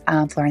 This is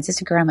Florencia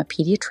Segura. I'm a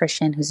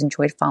pediatrician who's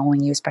enjoyed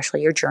following you,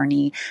 especially your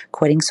journey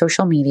quitting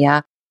social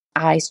media.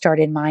 I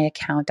started my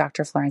account,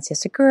 Dr. Florencia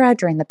Segura,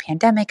 during the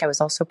pandemic. I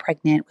was also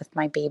pregnant with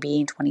my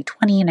baby in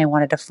 2020, and I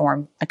wanted to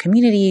form a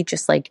community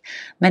just like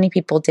many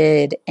people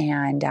did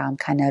and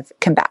kind of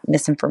combat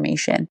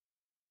misinformation.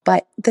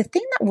 But the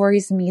thing that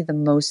worries me the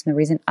most, and the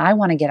reason I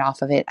want to get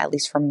off of it, at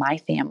least for my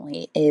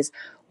family, is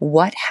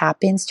what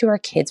happens to our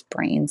kids'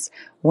 brains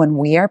when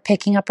we are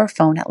picking up our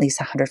phone at least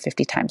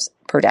 150 times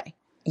per day.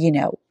 You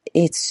know,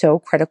 it's so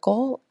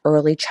critical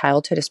early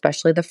childhood,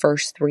 especially the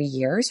first 3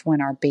 years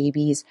when our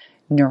babies'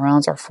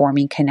 neurons are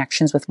forming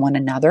connections with one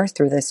another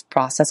through this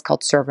process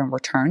called serve and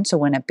return. So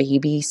when a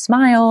baby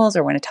smiles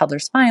or when a toddler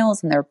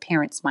smiles and their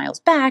parent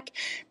smiles back,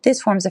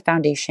 this forms a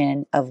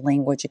foundation of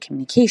language and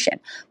communication.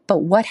 But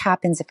what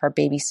happens if our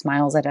baby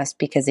smiles at us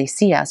because they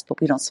see us, but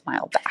we don't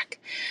smile back?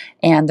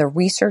 And the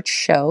research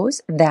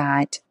shows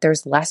that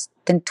there's less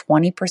than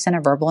 20%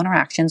 of verbal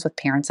interactions with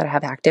parents that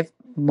have active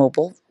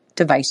mobile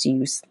device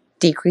use,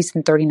 decrease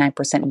in 39%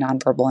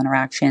 nonverbal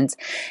interactions,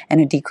 and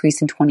a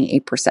decrease in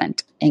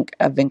 28%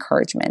 of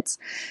encouragements.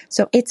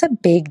 So it's a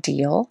big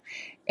deal.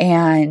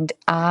 And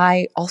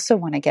I also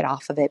want to get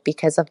off of it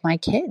because of my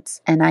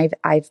kids. And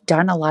I've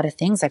done a lot of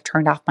things. I've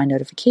turned off my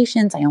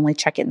notifications. I only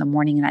check it in the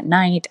morning and at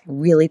night. I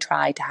really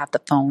try to have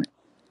the phone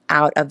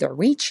out of their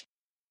reach,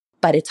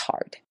 but it's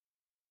hard.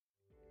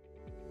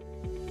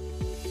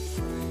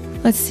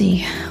 Let's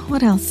see.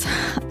 What else?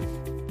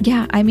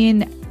 Yeah, I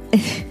mean,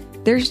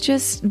 there's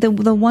just the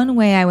one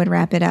way I would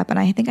wrap it up. And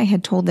I think I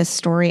had told this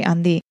story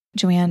on the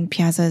Joanne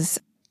Piazza's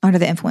Under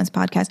the Influence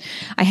podcast.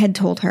 I had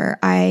told her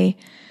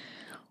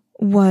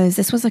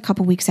this was a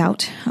couple weeks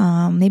out,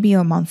 maybe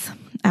a month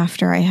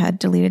after I had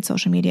deleted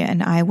social media.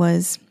 And I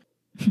was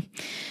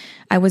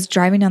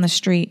driving down the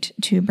street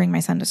to bring my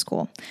son to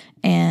school,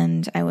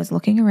 and I was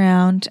looking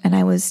around and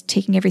I was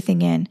taking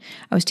everything in.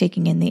 I was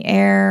taking in the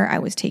air. I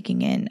was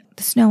taking in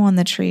the snow on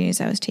the trees.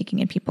 I was taking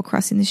in people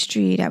crossing the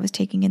street. I was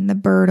taking in the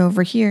bird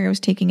over here. I was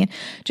taking in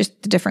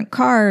just the different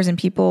cars and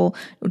people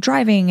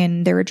driving,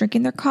 and they were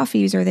drinking their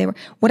coffees or they were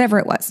whatever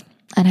it was.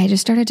 And I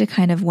just started to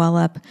kind of well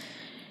up,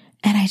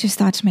 and I just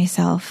thought to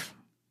myself,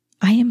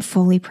 I am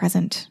fully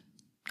present.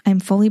 I'm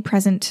fully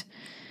present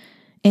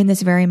in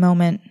this very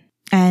moment.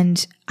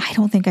 And I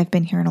don't think I've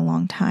been here in a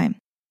long time.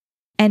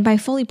 And by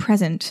fully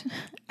present,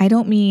 I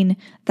don't mean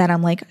that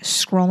I'm like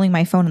scrolling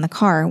my phone in the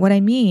car. What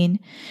I mean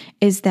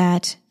is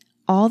that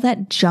all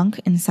that junk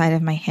inside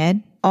of my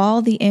head,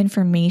 all the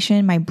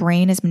information my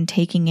brain has been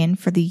taking in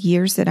for the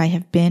years that I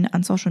have been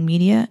on social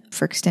media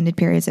for extended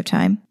periods of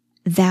time,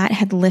 that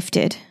had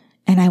lifted.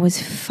 And I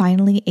was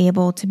finally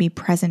able to be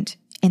present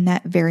in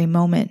that very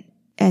moment,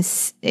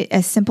 as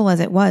simple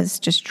as it was,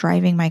 just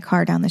driving my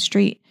car down the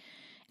street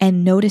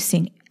and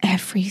noticing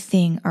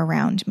everything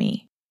around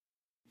me.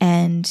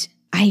 And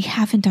I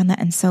haven't done that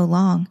in so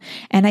long.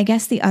 And I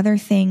guess the other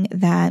thing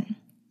that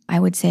I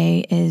would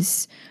say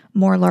is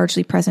more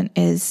largely present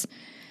is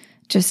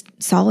just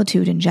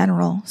solitude in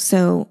general.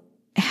 So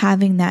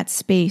having that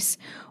space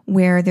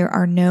where there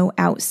are no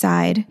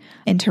outside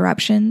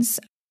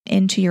interruptions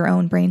into your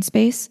own brain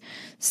space.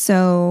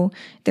 So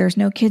there's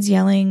no kids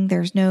yelling,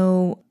 there's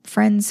no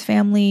friends,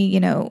 family,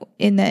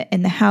 in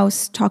the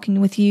house talking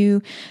with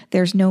you.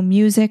 There's no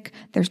music,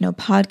 there's no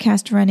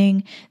podcast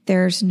running.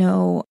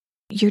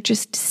 You're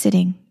just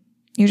sitting.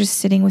 You're just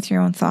sitting with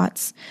your own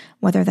thoughts,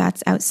 whether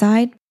that's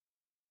outside,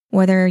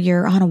 whether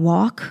you're on a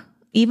walk.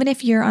 Even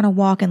if you're on a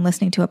walk and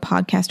listening to a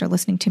podcast or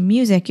listening to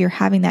music, you're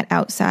having that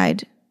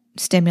outside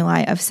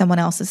stimuli of someone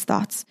else's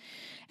thoughts.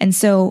 And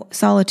so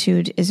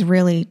solitude is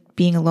really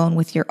being alone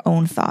with your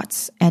own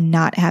thoughts and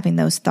not having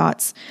those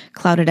thoughts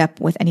clouded up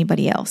with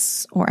anybody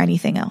else or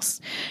anything else.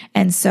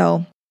 And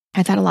so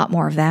I've had a lot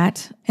more of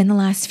that in the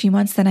last few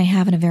months than I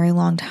have in a very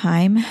long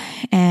time,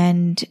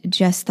 and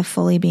just the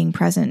fully being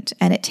present.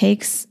 And it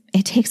takes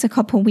a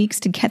couple weeks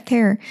to get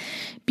there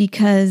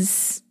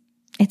because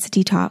it's a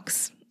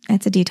detox.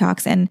 It's a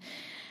detox, and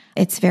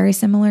it's very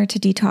similar to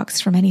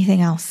detox from anything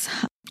else.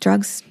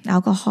 Drugs,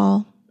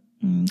 alcohol,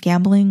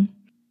 gambling,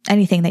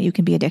 anything that you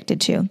can be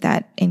addicted to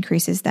that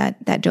increases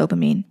that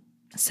dopamine.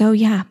 So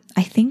yeah,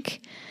 I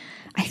think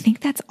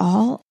that's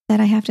all that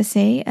I have to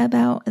say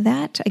about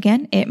that.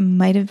 Again, it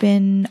might have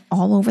been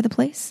all over the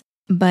place,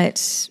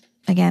 but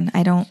again,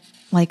 I don't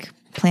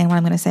plan what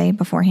I'm going to say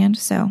beforehand.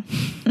 So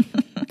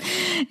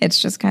it's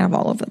just kind of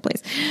all over the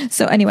place.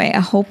 So anyway,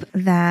 I hope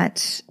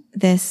that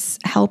this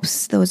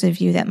helps those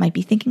of you that might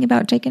be thinking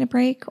about taking a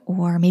break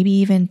or maybe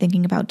even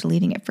thinking about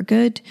deleting it for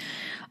good.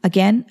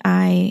 Again,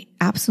 I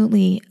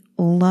absolutely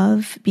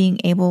love being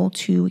able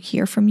to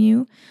hear from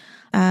you.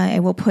 I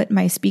will put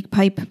my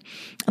SpeakPipe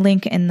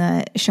link in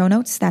the show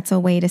notes. That's a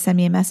way to send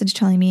me a message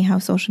telling me how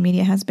social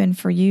media has been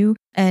for you.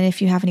 And if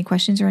you have any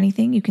questions or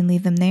anything, you can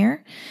leave them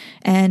there.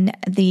 And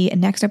the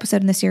next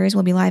episode in the series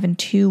will be live in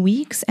 2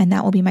 weeks, and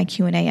that will be my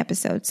Q&A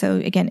episode. So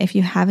again, if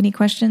you have any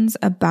questions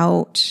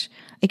about,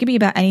 it could be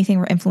about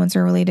anything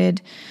influencer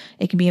related,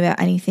 it can be about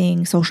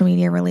anything social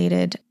media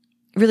related,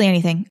 really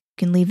anything, you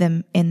can leave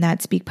them in that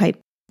SpeakPipe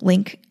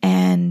link,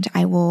 and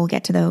I will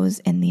get to those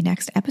in the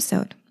next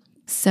episode.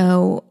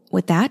 So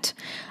with that,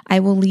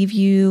 I will leave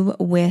you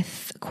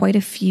with quite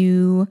a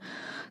few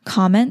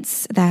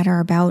comments that are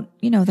about,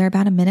 they're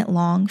about a minute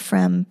long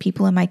from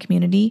people in my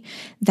community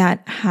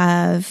that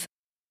have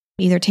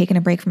either taken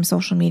a break from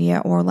social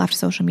media or left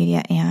social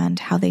media and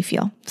how they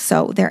feel.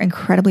 So they're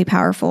incredibly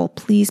powerful.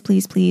 Please,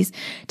 please, please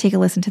take a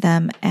listen to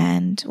them,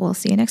 and we'll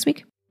see you next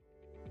week.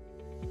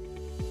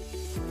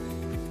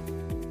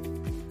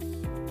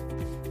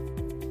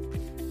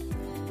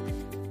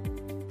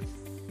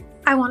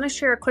 I want to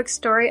share a quick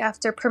story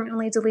after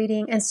permanently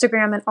deleting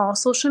Instagram and all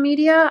social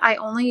media. I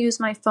only use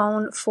my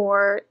phone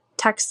for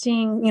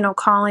texting,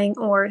 calling,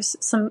 or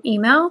some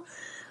email,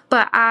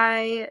 but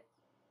I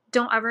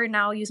don't ever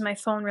now use my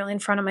phone really in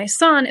front of my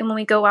son. And when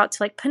we go out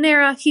to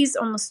Panera, he's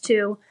almost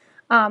 2.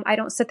 I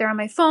don't sit there on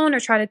my phone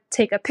or try to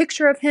take a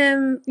picture of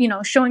him,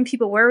 showing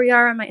people where we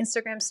are on my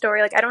Instagram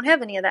story. I don't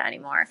have any of that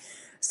anymore.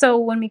 So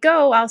when we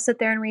go, I'll sit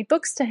there and read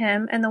books to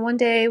him. And then one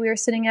day we were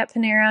sitting at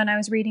Panera and I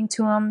was reading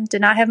to him, did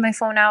not have my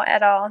phone out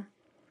at all.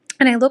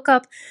 And I look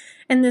up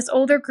and this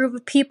older group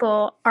of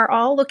people are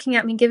all looking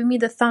at me, giving me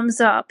the thumbs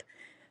up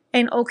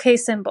and okay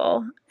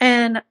symbol.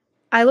 And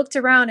I looked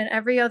around and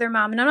every other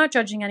mom, and I'm not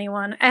judging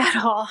anyone at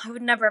all. I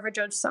would never ever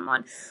judge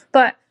someone.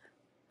 But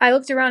I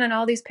looked around and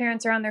all these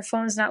parents are on their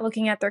phones not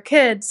looking at their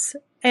kids.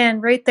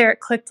 And right there it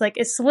clicked,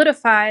 it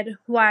solidified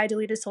why I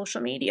deleted social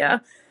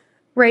media.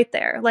 Right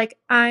there.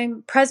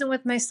 I'm present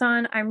with my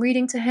son. I'm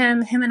reading to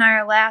him. Him and I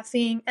are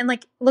laughing. And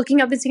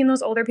looking up and seeing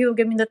those older people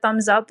give me the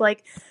thumbs up,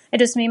 it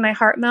just made my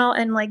heart melt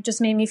and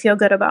just made me feel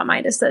good about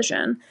my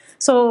decision.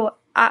 So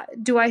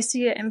do I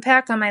see an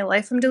impact on my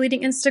life from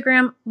deleting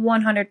Instagram?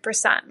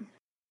 100%.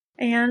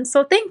 And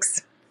so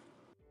thanks.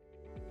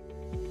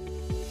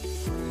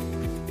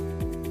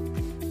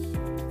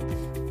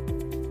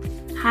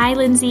 Hi,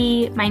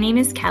 Lindsay. My name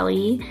is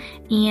Kelly,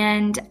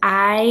 and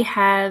I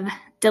have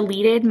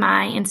deleted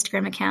my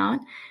Instagram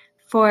account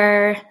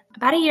for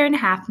about 1.5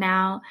 years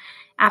now,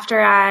 after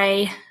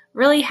I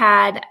really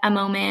had a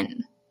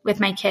moment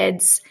with my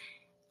kids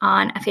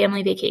on a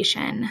family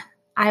vacation.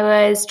 I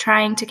was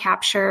trying to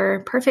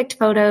capture perfect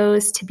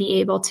photos to be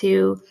able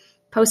to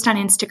post on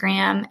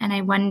Instagram, and I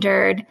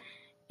wondered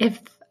if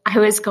I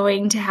was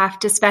going to have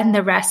to spend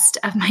the rest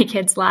of my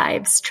kids'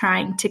 lives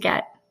trying to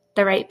get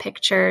the right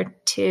picture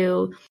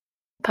to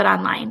put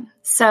online.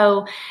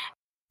 So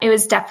it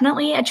was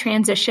definitely a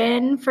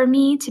transition for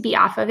me to be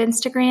off of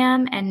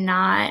Instagram and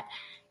not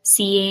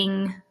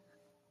seeing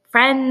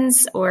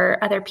friends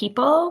or other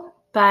people.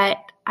 But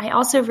I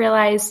also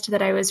realized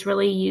that I was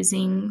really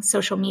using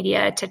social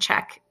media to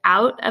check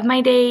out of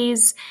my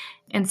days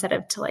instead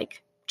of to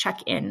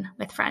check in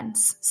with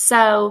friends.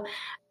 So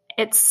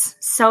it's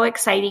so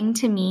exciting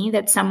to me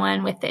that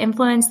someone with the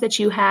influence that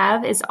you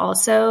have is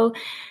also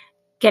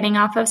getting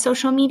off of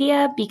social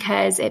media,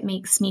 because it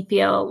makes me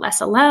feel less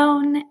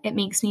alone. It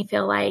makes me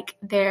feel like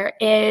there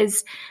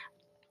is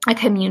a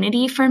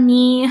community for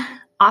me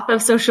off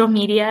of social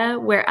media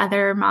where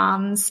other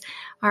moms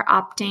are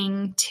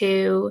opting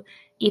to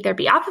either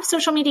be off of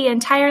social media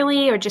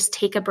entirely or just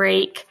take a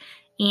break.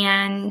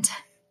 And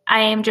I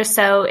am just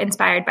so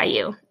inspired by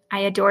you. I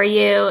adore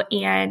you,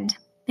 and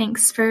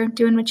thanks for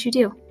doing what you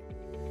do.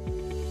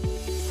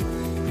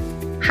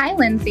 Hi,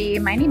 Lindsay.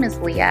 My name is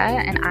Leah,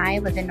 and I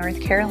live in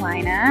North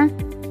Carolina.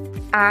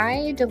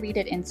 I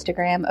deleted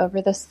Instagram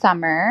over the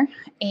summer,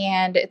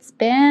 and it's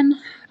been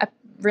a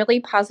really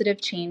positive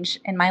change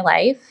in my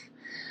life.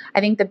 I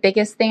think the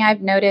biggest thing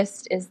I've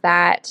noticed is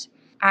that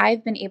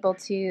I've been able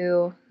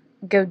to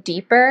go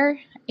deeper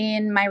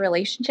in my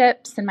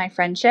relationships and my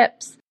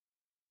friendships,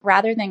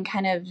 rather than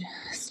kind of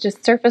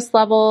just surface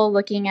level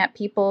looking at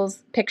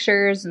people's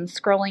pictures and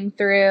scrolling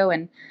through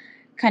and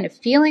kind of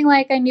feeling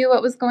like I knew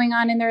what was going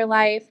on in their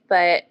life,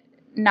 but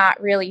not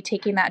really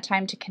taking that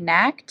time to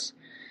connect.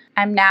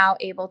 I'm now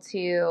able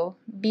to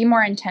be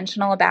more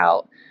intentional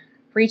about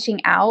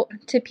reaching out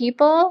to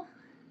people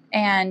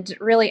and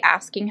really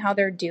asking how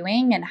they're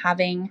doing and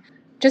having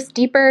just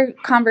deeper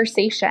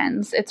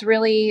conversations. It's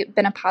really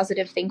been a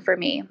positive thing for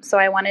me. So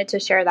I wanted to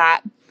share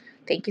that.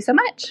 Thank you so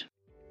much.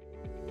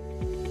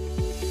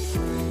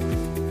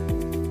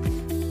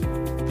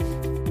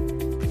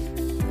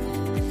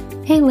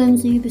 Hey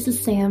Lindsay, this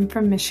is Sam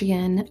from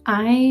Michigan.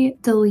 I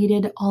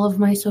deleted all of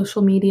my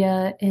social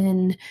media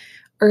in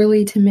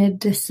early to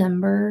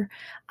mid-December.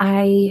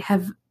 I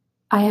have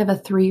a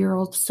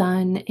 3-year-old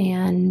son,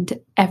 and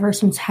ever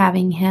since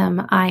having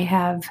him, I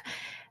have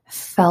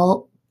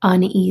felt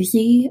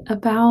uneasy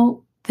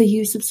about the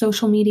use of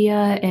social media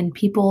and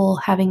people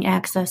having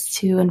access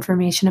to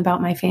information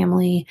about my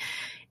family.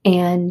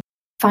 And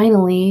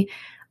finally,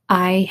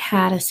 I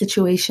had a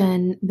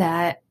situation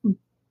that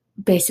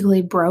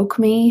basically broke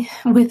me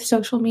with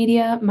social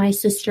media. My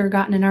sister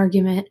got in an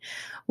argument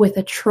with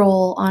a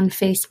troll on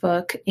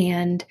Facebook,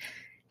 and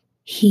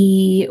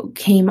he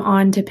came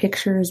on to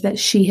pictures that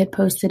she had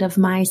posted of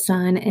my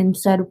son and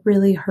said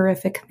really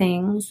horrific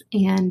things.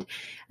 And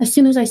as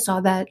soon as I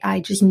saw that, I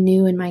just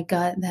knew in my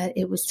gut that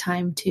it was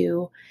time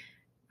to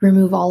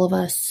remove all of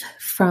us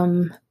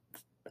from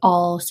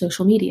all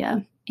social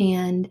media.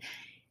 And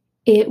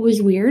it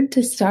was weird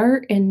to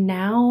start, and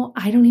now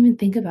I don't even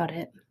think about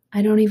it.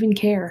 I don't even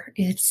care.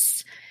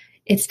 It's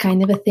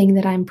kind of a thing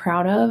that I'm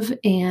proud of,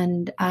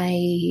 and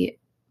I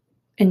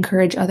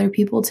encourage other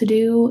people to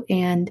do.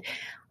 And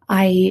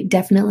I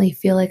definitely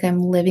feel like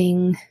I'm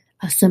living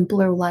a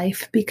simpler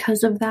life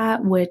because of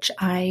that, which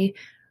I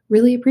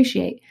really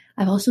appreciate.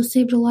 I've also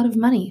saved a lot of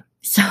money.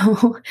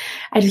 So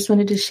I just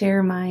wanted to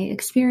share my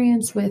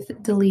experience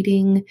with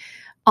deleting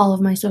all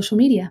of my social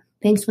media.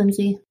 Thanks,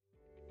 Lindsay.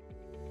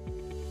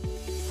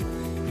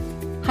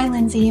 Hi,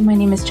 Lindsay. My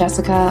name is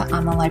Jessica.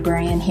 I'm a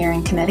librarian here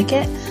in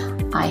Connecticut.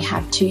 I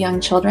have 2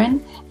 young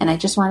children, and I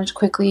just wanted to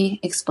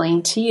quickly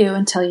explain to you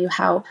and tell you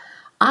how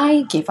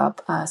I gave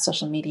up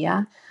social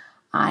media.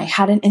 I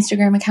had an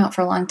Instagram account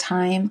for a long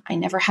time. I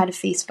never had a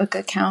Facebook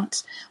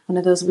account, one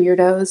of those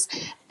weirdos.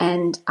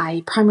 And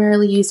I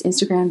primarily used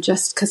Instagram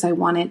just because I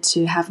wanted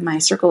to have my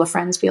circle of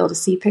friends be able to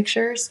see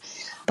pictures.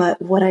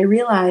 But what I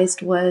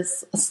realized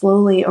was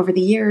slowly over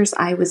the years,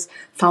 I was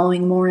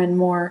following more and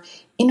more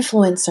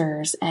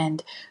influencers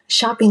and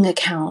shopping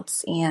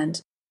accounts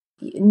and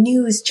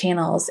news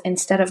channels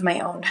instead of my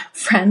own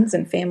friends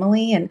and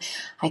family. And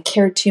I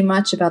cared too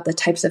much about the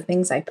types of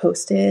things I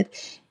posted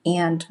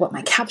and what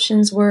my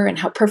captions were and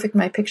how perfect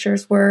my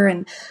pictures were.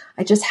 And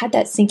I just had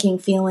that sinking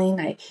feeling.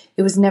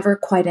 It was never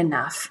quite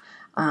enough.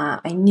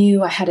 I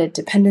knew I had a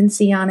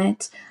dependency on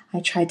it. I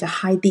tried to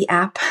hide the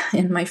app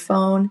in my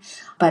phone,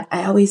 but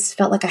I always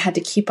felt like I had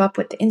to keep up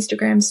with the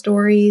Instagram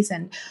stories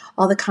and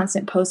all the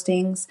constant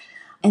postings.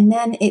 And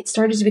then it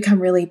started to become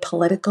really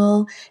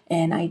political,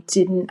 and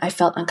I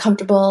felt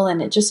uncomfortable,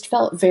 and it just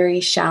felt very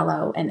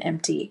shallow and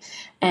empty.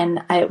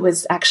 And it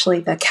was actually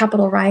the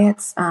Capitol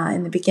riots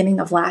in the beginning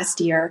of last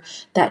year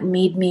that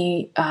made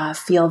me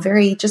feel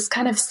very just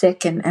kind of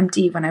sick and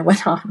empty when I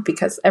went on,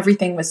 because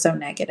everything was so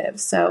negative.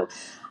 So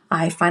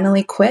I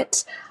finally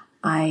quit.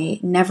 I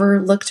never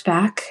looked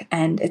back,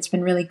 and it's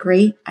been really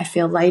great. I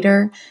feel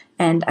lighter,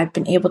 and I've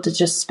been able to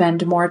just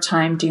spend more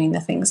time doing the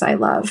things I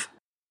love.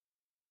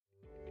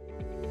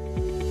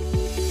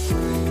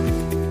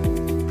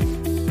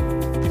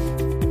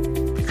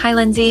 Hi,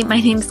 Lindsay.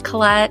 My name's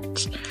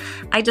Colette.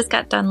 I just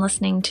got done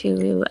listening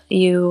to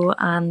you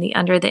on the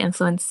Under the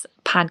Influence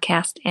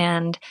podcast,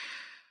 and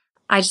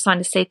I just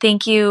wanted to say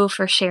thank you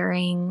for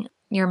sharing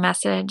your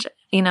message.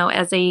 You know,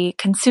 as a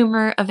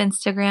consumer of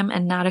Instagram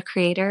and not a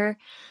creator,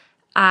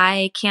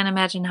 I can't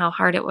imagine how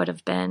hard it would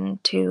have been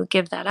to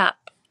give that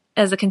up.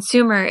 As a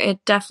consumer,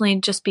 it definitely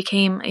just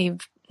became a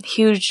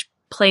huge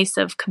place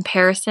of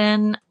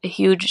comparison, a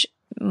huge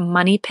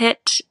money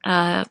pit.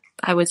 I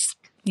was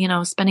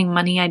spending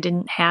money I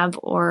didn't have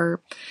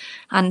or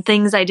on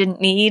things I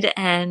didn't need.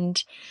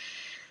 And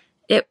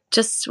it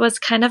just was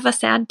kind of a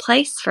sad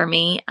place for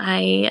me.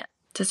 I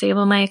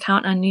disabled my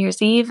account on New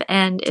Year's Eve,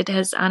 and it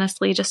has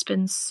honestly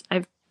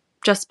I've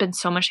just been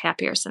so much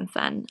happier since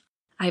then.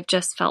 I've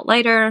just felt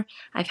lighter.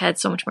 I've had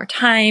so much more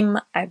time.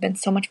 I've been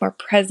so much more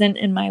present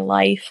in my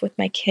life with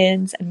my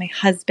kids and my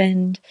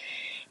husband.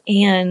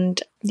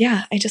 And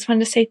yeah, I just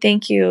wanted to say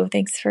thank you.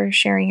 Thanks for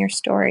sharing your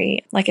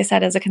story. Like I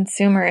said, as a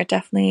consumer,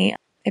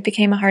 it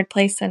became a hard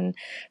place. And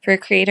for a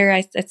creator,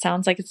 it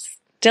sounds like it's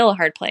still a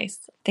hard place.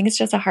 I think it's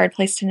just a hard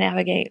place to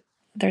navigate.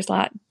 There's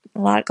a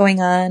lot going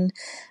on.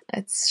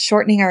 It's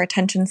shortening our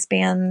attention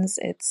spans.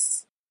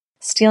 It's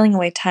stealing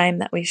away time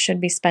that we should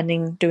be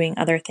spending doing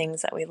other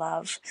things that we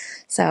love.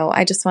 So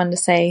I just wanted to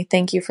say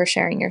thank you for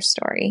sharing your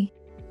story.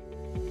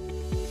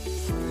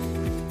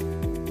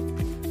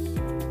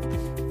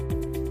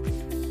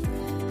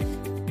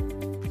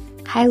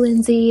 Hi,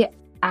 Lindsay.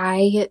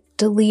 I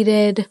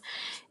deleted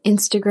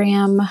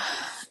Instagram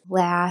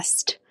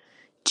last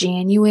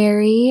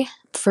January.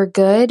 for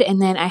good.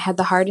 And then I had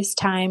the hardest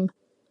time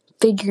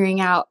figuring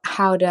out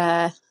how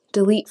to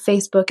delete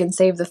Facebook and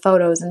save the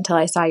photos until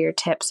I saw your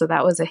tip. So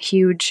that was a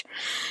huge,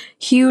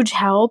 huge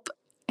help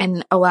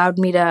and allowed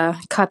me to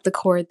cut the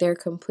cord there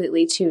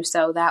completely too.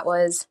 So that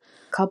was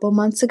a couple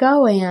months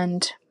ago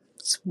and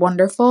it's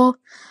wonderful.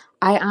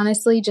 I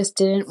honestly just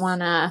didn't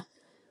want to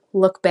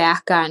look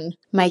back on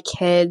my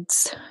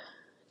kids'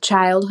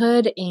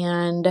 childhood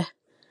and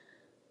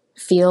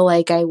feel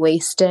like I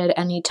wasted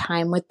any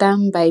time with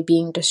them by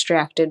being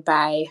distracted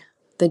by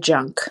the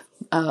junk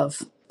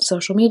of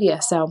social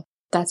media. So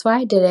that's why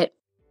I did it.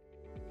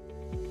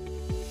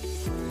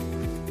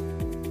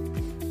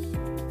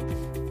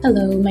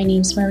 Hello, my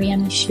name is Maria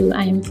Michu.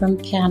 I am from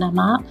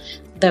Panama,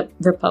 the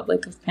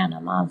Republic of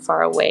Panama,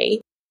 far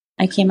away.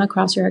 I came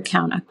across your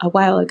account a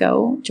while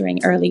ago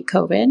during early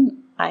COVID.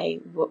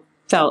 I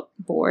felt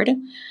bored.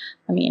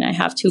 I mean, I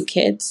have 2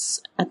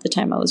 kids at the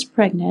time I was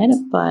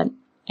pregnant, but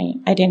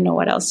I didn't know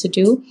what else to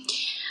do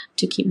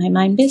to keep my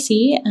mind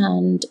busy.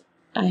 And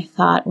I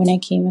thought when I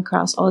came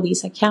across all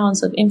these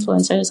accounts of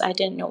influencers, I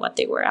didn't know what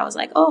they were. I was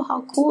like, oh,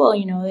 how cool.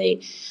 You know,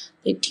 they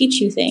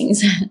teach you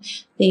things.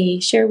 They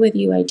share with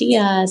you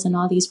ideas and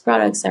all these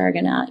products that are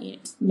going to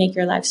make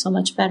your life so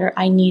much better.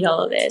 I need all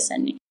of this.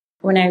 And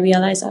when I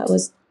realized I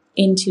was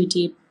in too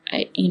deep,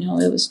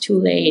 it was too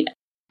late.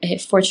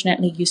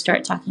 Fortunately, you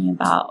start talking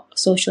about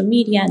social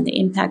media and the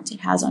impact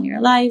it has on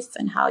your life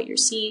and how you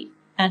see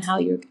and how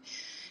you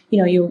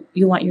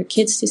want your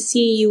kids to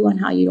see you and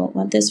how you don't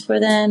want this for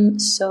them.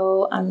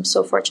 So I'm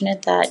so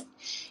fortunate that,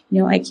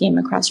 I came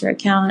across your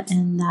account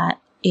and that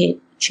it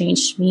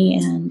changed me.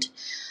 And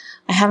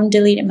I haven't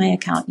deleted my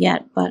account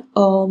yet, but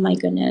oh my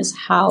goodness,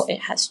 how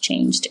it has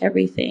changed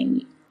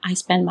everything. I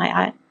spend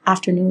my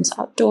afternoons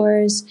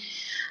outdoors,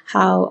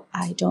 how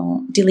I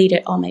don't delete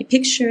all my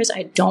pictures.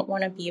 I don't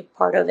want to be a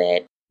part of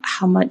it.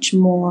 How much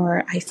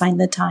more I find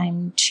the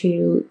time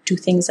to do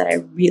things that I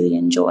really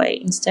enjoy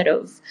instead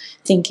of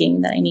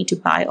thinking that I need to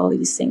buy all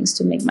these things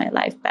to make my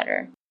life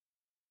better.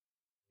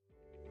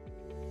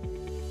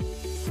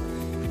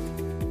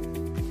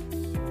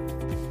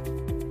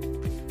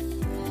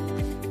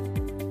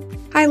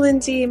 Hi,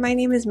 Lindsay. My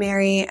name is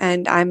Mary,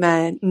 and I'm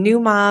a new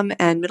mom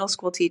and middle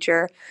school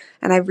teacher,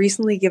 and I've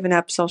recently given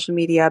up social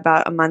media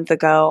about a month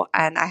ago,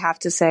 and I have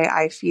to say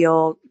I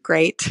feel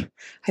great.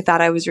 I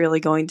thought I was really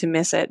going to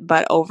miss it,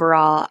 but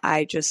overall,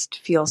 I just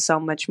feel so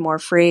much more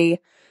free,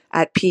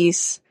 at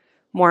peace,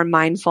 more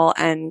mindful,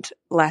 and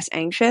less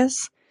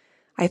anxious.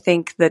 I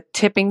think the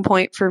tipping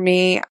point for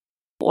me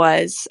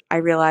was I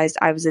realized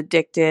I was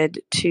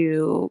addicted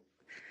to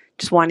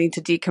just wanting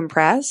to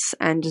decompress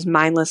and just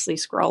mindlessly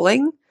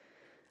scrolling.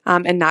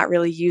 And not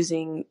really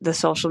using the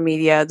social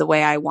media the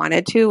way I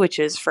wanted to, which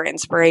is for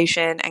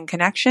inspiration and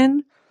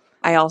connection.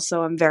 I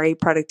also am very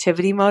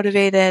productivity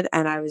motivated,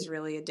 and I was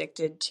really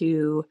addicted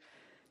to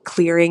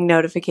clearing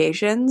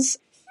notifications.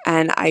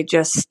 And I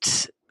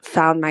just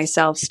found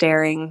myself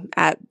staring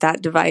at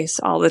that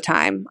device all the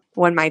time.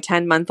 When my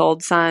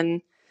 10-month-old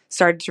son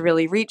started to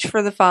really reach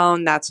for the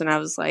phone, that's when I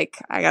was like,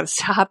 I got to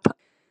stop.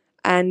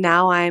 And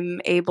now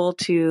I'm able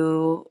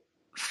to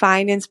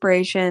find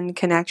inspiration,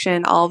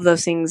 connection, all of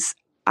those things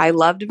I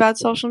loved about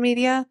social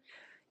media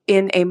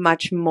in a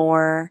much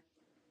more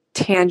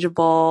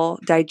tangible,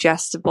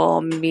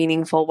 digestible,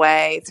 meaningful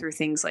way through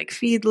things like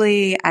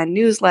Feedly and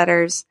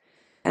newsletters.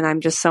 And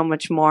I'm just so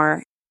much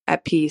more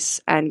at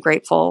peace and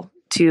grateful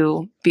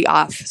to be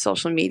off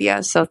social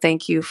media. So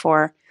thank you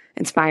for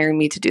inspiring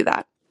me to do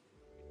that.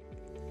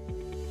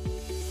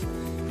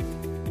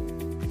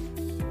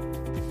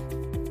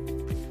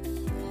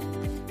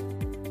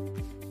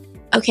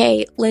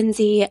 Okay,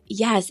 Lindsay,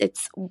 yes,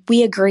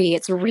 we agree.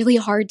 It's really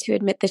hard to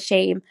admit the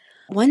shame.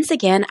 Once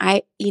again,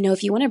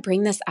 if you want to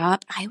bring this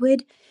up,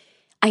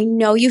 I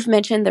know you've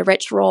mentioned the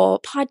Rich Roll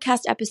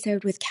podcast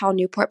episode with Cal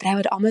Newport, but I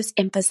would almost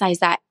emphasize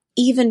that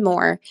even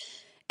more,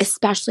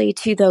 especially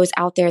to those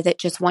out there that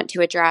just want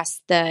to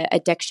address the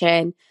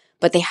addiction,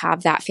 but they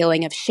have that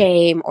feeling of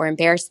shame or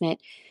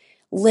embarrassment.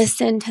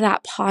 Listen to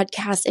that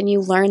podcast and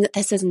you learn that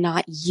this is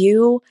not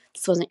you.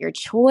 This wasn't your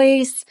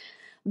choice.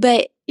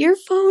 But your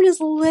phone is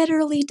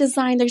literally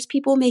designed. There's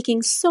people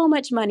making so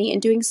much money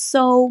and doing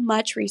so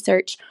much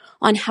research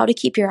on how to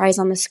keep your eyes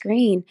on the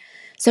screen.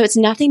 So it's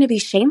nothing to be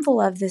shameful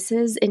of. This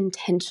is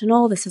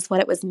intentional. This is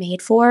what it was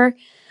made for.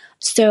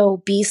 So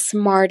be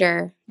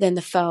smarter than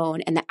the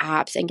phone and the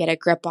apps and get a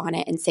grip on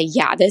it and say,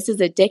 yeah, this is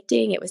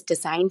addicting. It was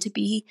designed to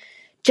be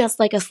just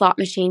like a slot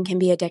machine can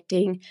be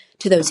addicting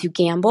to those who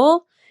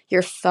gamble.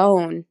 Your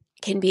phone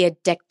can be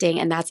addicting,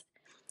 and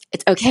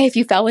it's okay if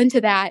you fell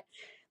into that.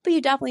 But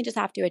you definitely just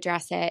have to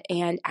address it.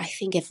 And I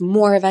think if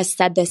more of us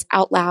said this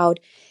out loud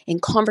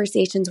in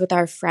conversations with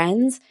our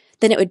friends,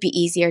 then it would be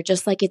easier.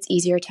 Just like it's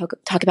easier to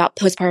talk about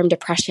postpartum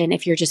depression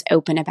if you're just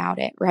open about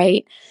it,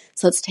 right?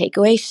 So let's take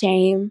away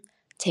shame,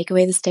 take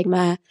away the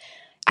stigma.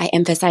 I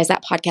emphasize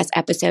that podcast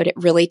episode. It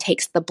really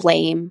takes the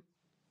blame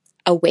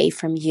away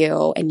from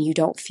you and you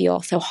don't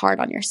feel so hard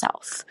on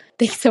yourself.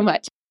 Thanks so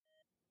much.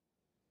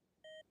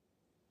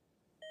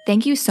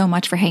 Thank you so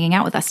much for hanging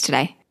out with us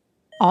today.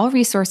 All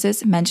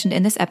resources mentioned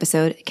in this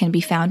episode can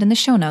be found in the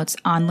show notes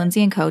on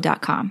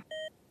lindsayandco.com.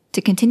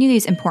 To continue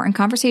these important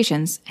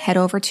conversations, head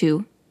over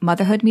to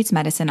Motherhood Meets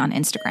Medicine on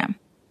Instagram.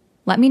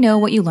 Let me know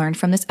what you learned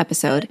from this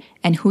episode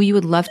and who you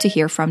would love to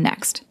hear from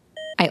next.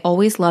 I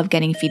always love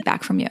getting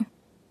feedback from you.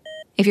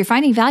 If you're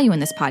finding value in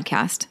this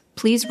podcast,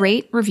 please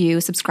rate,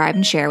 review, subscribe,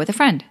 and share with a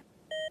friend.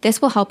 This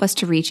will help us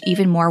to reach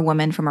even more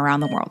women from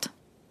around the world.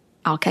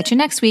 I'll catch you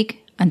next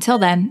week. Until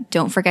then,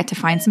 don't forget to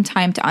find some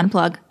time to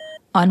unplug,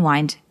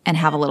 unwind, and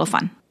have a little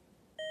fun.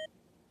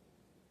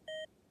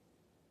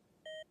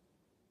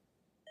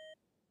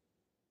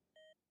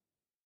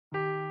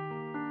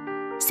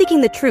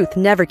 Seeking the truth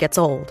never gets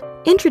old.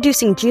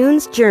 Introducing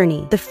June's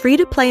Journey, the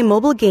free-to-play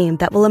mobile game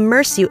that will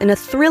immerse you in a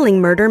thrilling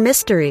murder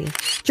mystery.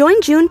 Join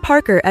June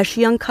Parker as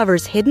she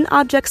uncovers hidden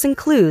objects and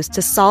clues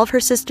to solve her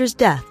sister's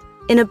death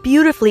in a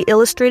beautifully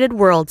illustrated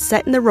world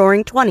set in the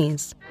Roaring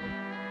 20s.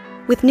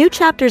 With new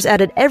chapters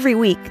added every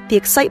week, the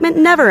excitement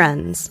never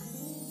ends.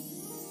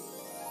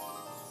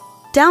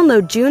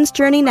 Download June's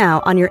Journey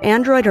now on your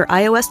Android or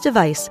iOS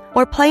device,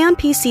 or play on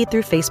PC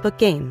through Facebook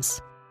Games.